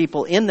most of the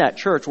people in that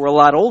church were a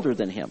lot older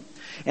than him.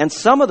 And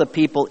some of the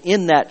people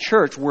in that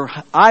church were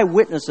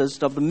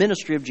eyewitnesses of the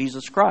ministry of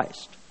Jesus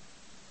Christ.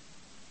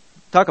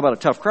 Talk about a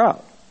tough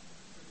crowd.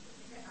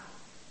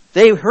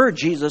 They heard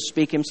Jesus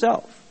speak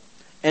Himself.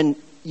 And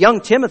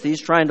young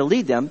Timothy's trying to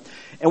lead them.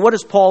 And what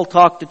does Paul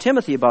talk to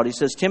Timothy about? He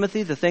says,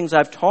 Timothy, the things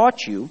I've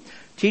taught you,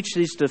 teach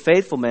these to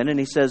faithful men. And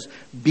he says,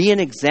 be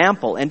an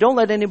example. And don't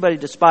let anybody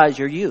despise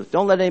your youth.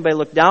 Don't let anybody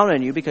look down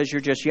on you because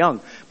you're just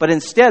young. But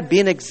instead, be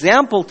an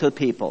example to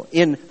people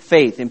in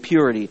faith, in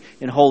purity,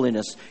 in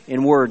holiness,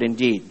 in word and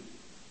deed.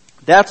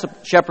 That's a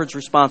shepherd's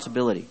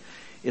responsibility.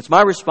 It's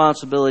my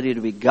responsibility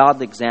to be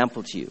God's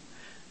example to you.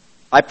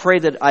 I pray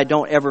that I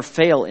don't ever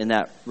fail in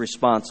that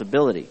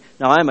responsibility.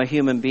 Now, I'm a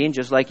human being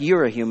just like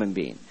you're a human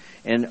being.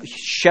 And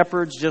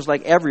shepherds, just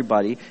like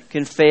everybody,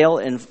 can fail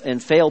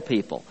and fail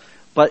people.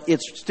 But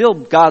it's still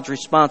God's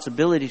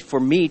responsibility for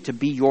me to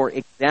be your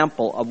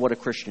example of what a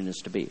Christian is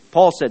to be.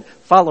 Paul said,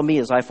 follow me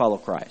as I follow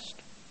Christ.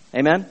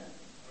 Amen?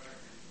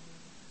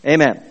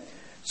 Amen.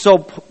 So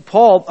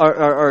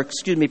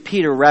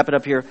Peter, wrap it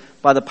up here,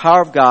 by the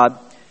power of God,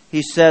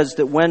 he says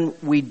that when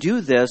we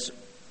do this,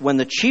 when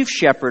the chief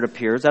shepherd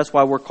appears, that's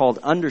why we're called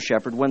under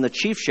shepherd. When the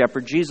chief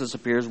shepherd, Jesus,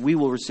 appears, we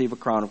will receive a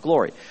crown of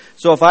glory.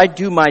 So if I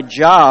do my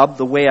job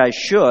the way I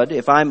should,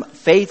 if I'm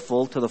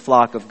faithful to the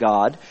flock of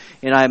God,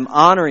 and I'm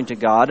honoring to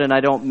God, and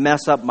I don't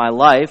mess up my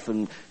life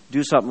and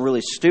do something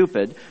really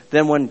stupid,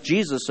 then when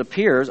Jesus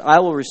appears, I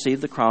will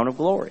receive the crown of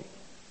glory.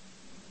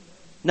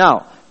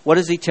 Now, what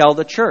does He tell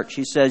the church?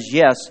 He says,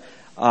 yes,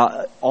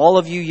 all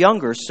of you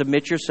younger,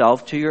 submit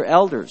yourself to your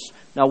elders.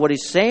 Now, what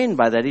He's saying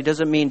by that, He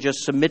doesn't mean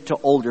just submit to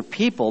older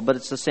people, but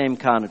it's the same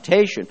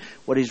connotation.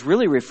 What He's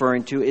really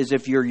referring to is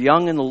if you're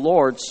young in the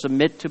Lord,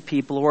 submit to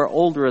people who are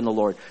older in the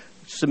Lord.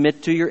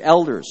 Submit to your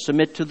elders.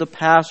 Submit to the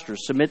pastor.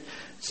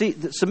 See,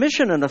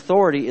 submission and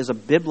authority is a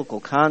biblical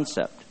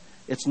concept.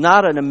 It's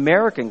not an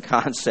American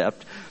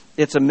concept.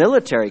 It's a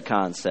military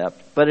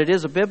concept, but it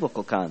is a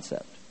biblical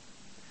concept.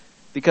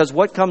 Because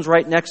what comes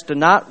right next to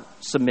not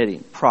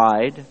submitting?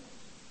 Pride.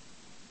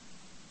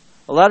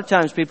 A lot of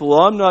times people,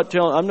 well, I'm not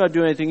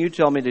doing anything you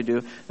tell me to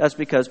do. That's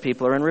because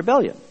people are in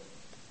rebellion.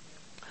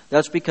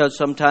 That's because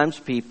sometimes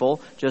people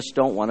just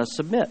don't want to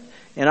submit.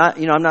 And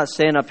I'm not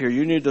saying up here,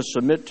 you need to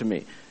submit to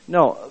me.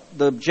 No,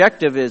 the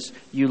objective is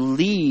you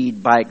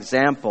lead by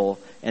example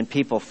and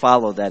people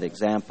follow that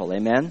example.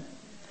 Amen?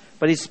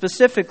 But He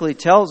specifically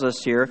tells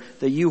us here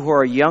that you who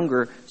are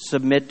younger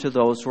submit to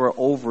those who are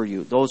over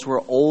you, those who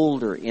are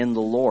older in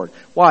the Lord.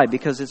 Why?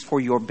 Because it's for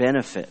your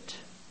benefit.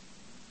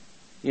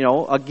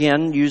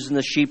 Again, using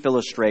the sheep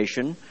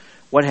illustration,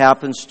 what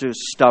happens to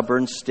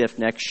stubborn,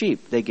 stiff-necked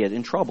sheep? They get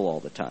in trouble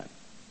all the time.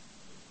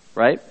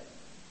 Right?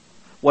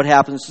 What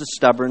happens to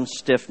stubborn,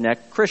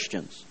 stiff-necked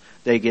Christians?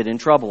 They get in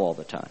trouble all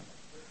the time.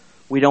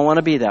 We don't want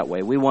to be that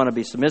way. We want to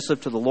be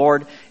submissive to the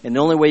Lord, and the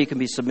only way you can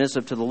be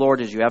submissive to the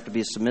Lord is you have to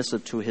be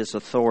submissive to His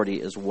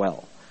authority as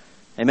well.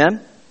 Amen?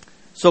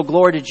 So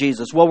glory to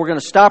Jesus. Well, we're going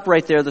to stop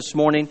right there this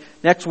morning.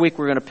 Next week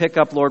we're going to pick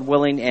up, Lord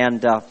willing,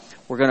 and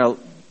we're going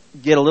to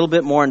get a little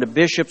bit more into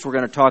bishops. We're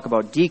going to talk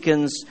about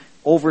deacons,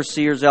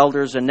 overseers,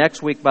 elders, and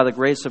next week, by the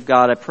grace of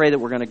God, I pray that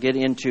we're going to get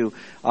into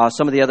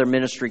some of the other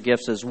ministry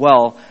gifts as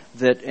well.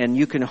 And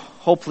you can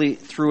hopefully,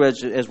 through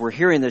as we're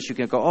hearing this, you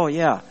can go, oh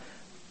yeah,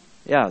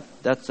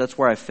 that's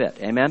where I fit.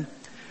 Amen.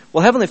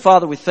 Well, Heavenly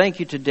Father, we thank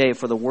You today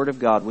for the Word of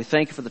God. We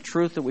thank You for the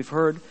truth that we've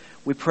heard.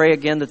 We pray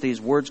again that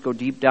these words go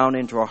deep down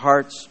into our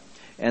hearts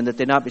and that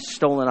they not be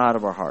stolen out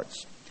of our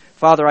hearts.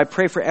 Father, I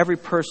pray for every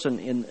person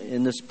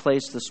in this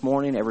place this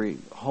morning, every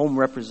home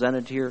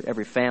represented here,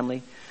 every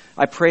family.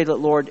 I pray that,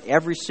 Lord,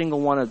 every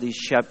single one of these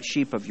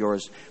sheep of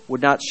Yours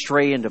would not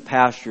stray into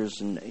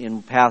pastures and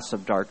in paths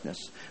of darkness,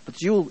 but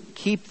You'll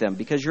keep them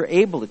because You're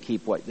able to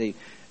keep what they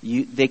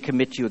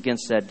commit to You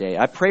against that day.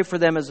 I pray for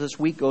them as this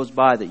week goes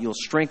by that You'll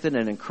strengthen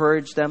and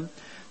encourage them,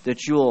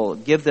 that You'll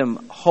give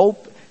them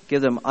hope,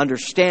 give them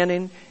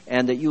understanding,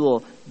 and that You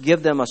will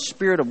give them a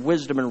spirit of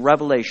wisdom and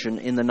revelation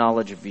in the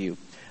knowledge of You.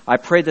 I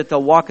pray that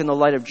they'll walk in the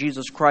light of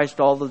Jesus Christ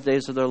all the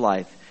days of their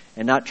life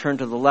and not turn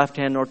to the left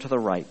hand nor to the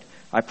right.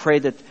 I pray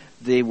that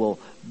they will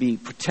be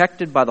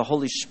protected by the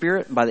Holy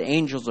Spirit and by the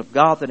angels of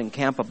God that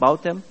encamp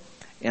about them.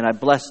 And I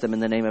bless them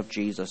in the name of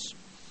Jesus.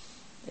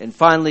 And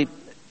finally,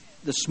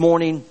 this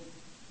morning,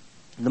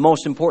 the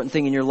most important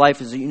thing in your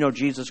life is that you know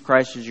Jesus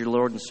Christ is your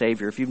Lord and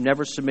Savior. If you've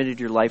never submitted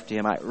your life to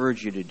Him, I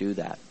urge you to do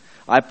that.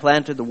 I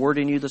planted the Word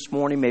in you this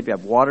morning. Maybe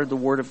I've watered the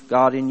Word of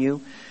God in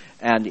you.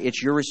 And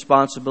it's your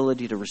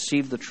responsibility to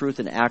receive the truth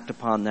and act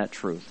upon that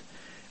truth.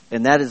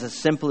 And that is as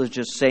simple as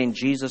just saying,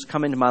 Jesus,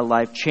 come into my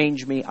life,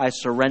 change me, I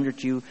surrender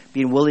to you.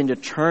 Being willing to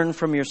turn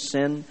from your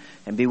sin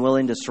and be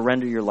willing to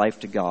surrender your life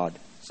to God.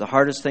 It's the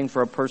hardest thing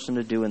for a person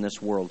to do in this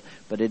world,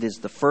 but it is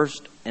the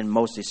first and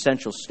most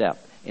essential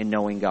step in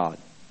knowing God.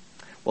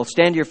 Well,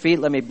 stand to your feet.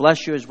 Let me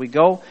bless you as we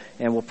go,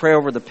 and we'll pray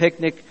over the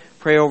picnic,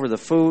 pray over the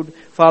food.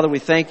 Father, we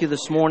thank you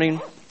this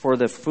morning for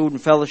the food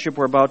and fellowship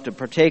we're about to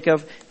partake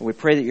of, and we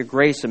pray that your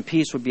grace and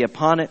peace would be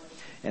upon it.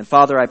 And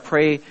Father, I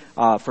pray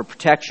for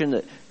protection,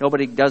 that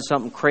nobody does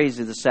something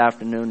crazy this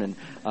afternoon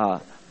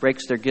and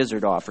breaks their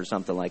gizzard off or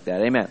something like that.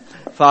 Amen.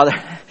 Father,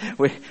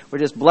 we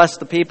just bless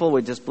the people.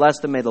 We just bless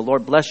them. May the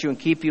Lord bless you and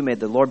keep you. May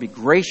the Lord be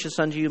gracious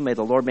unto you. May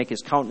the Lord make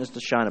His countenance to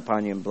shine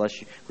upon you and bless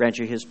you, grant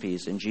you His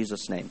peace. In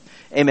Jesus' name.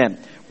 Amen.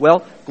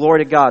 Well,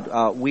 glory to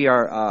God. We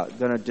are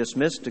going to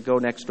dismiss to go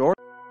next door.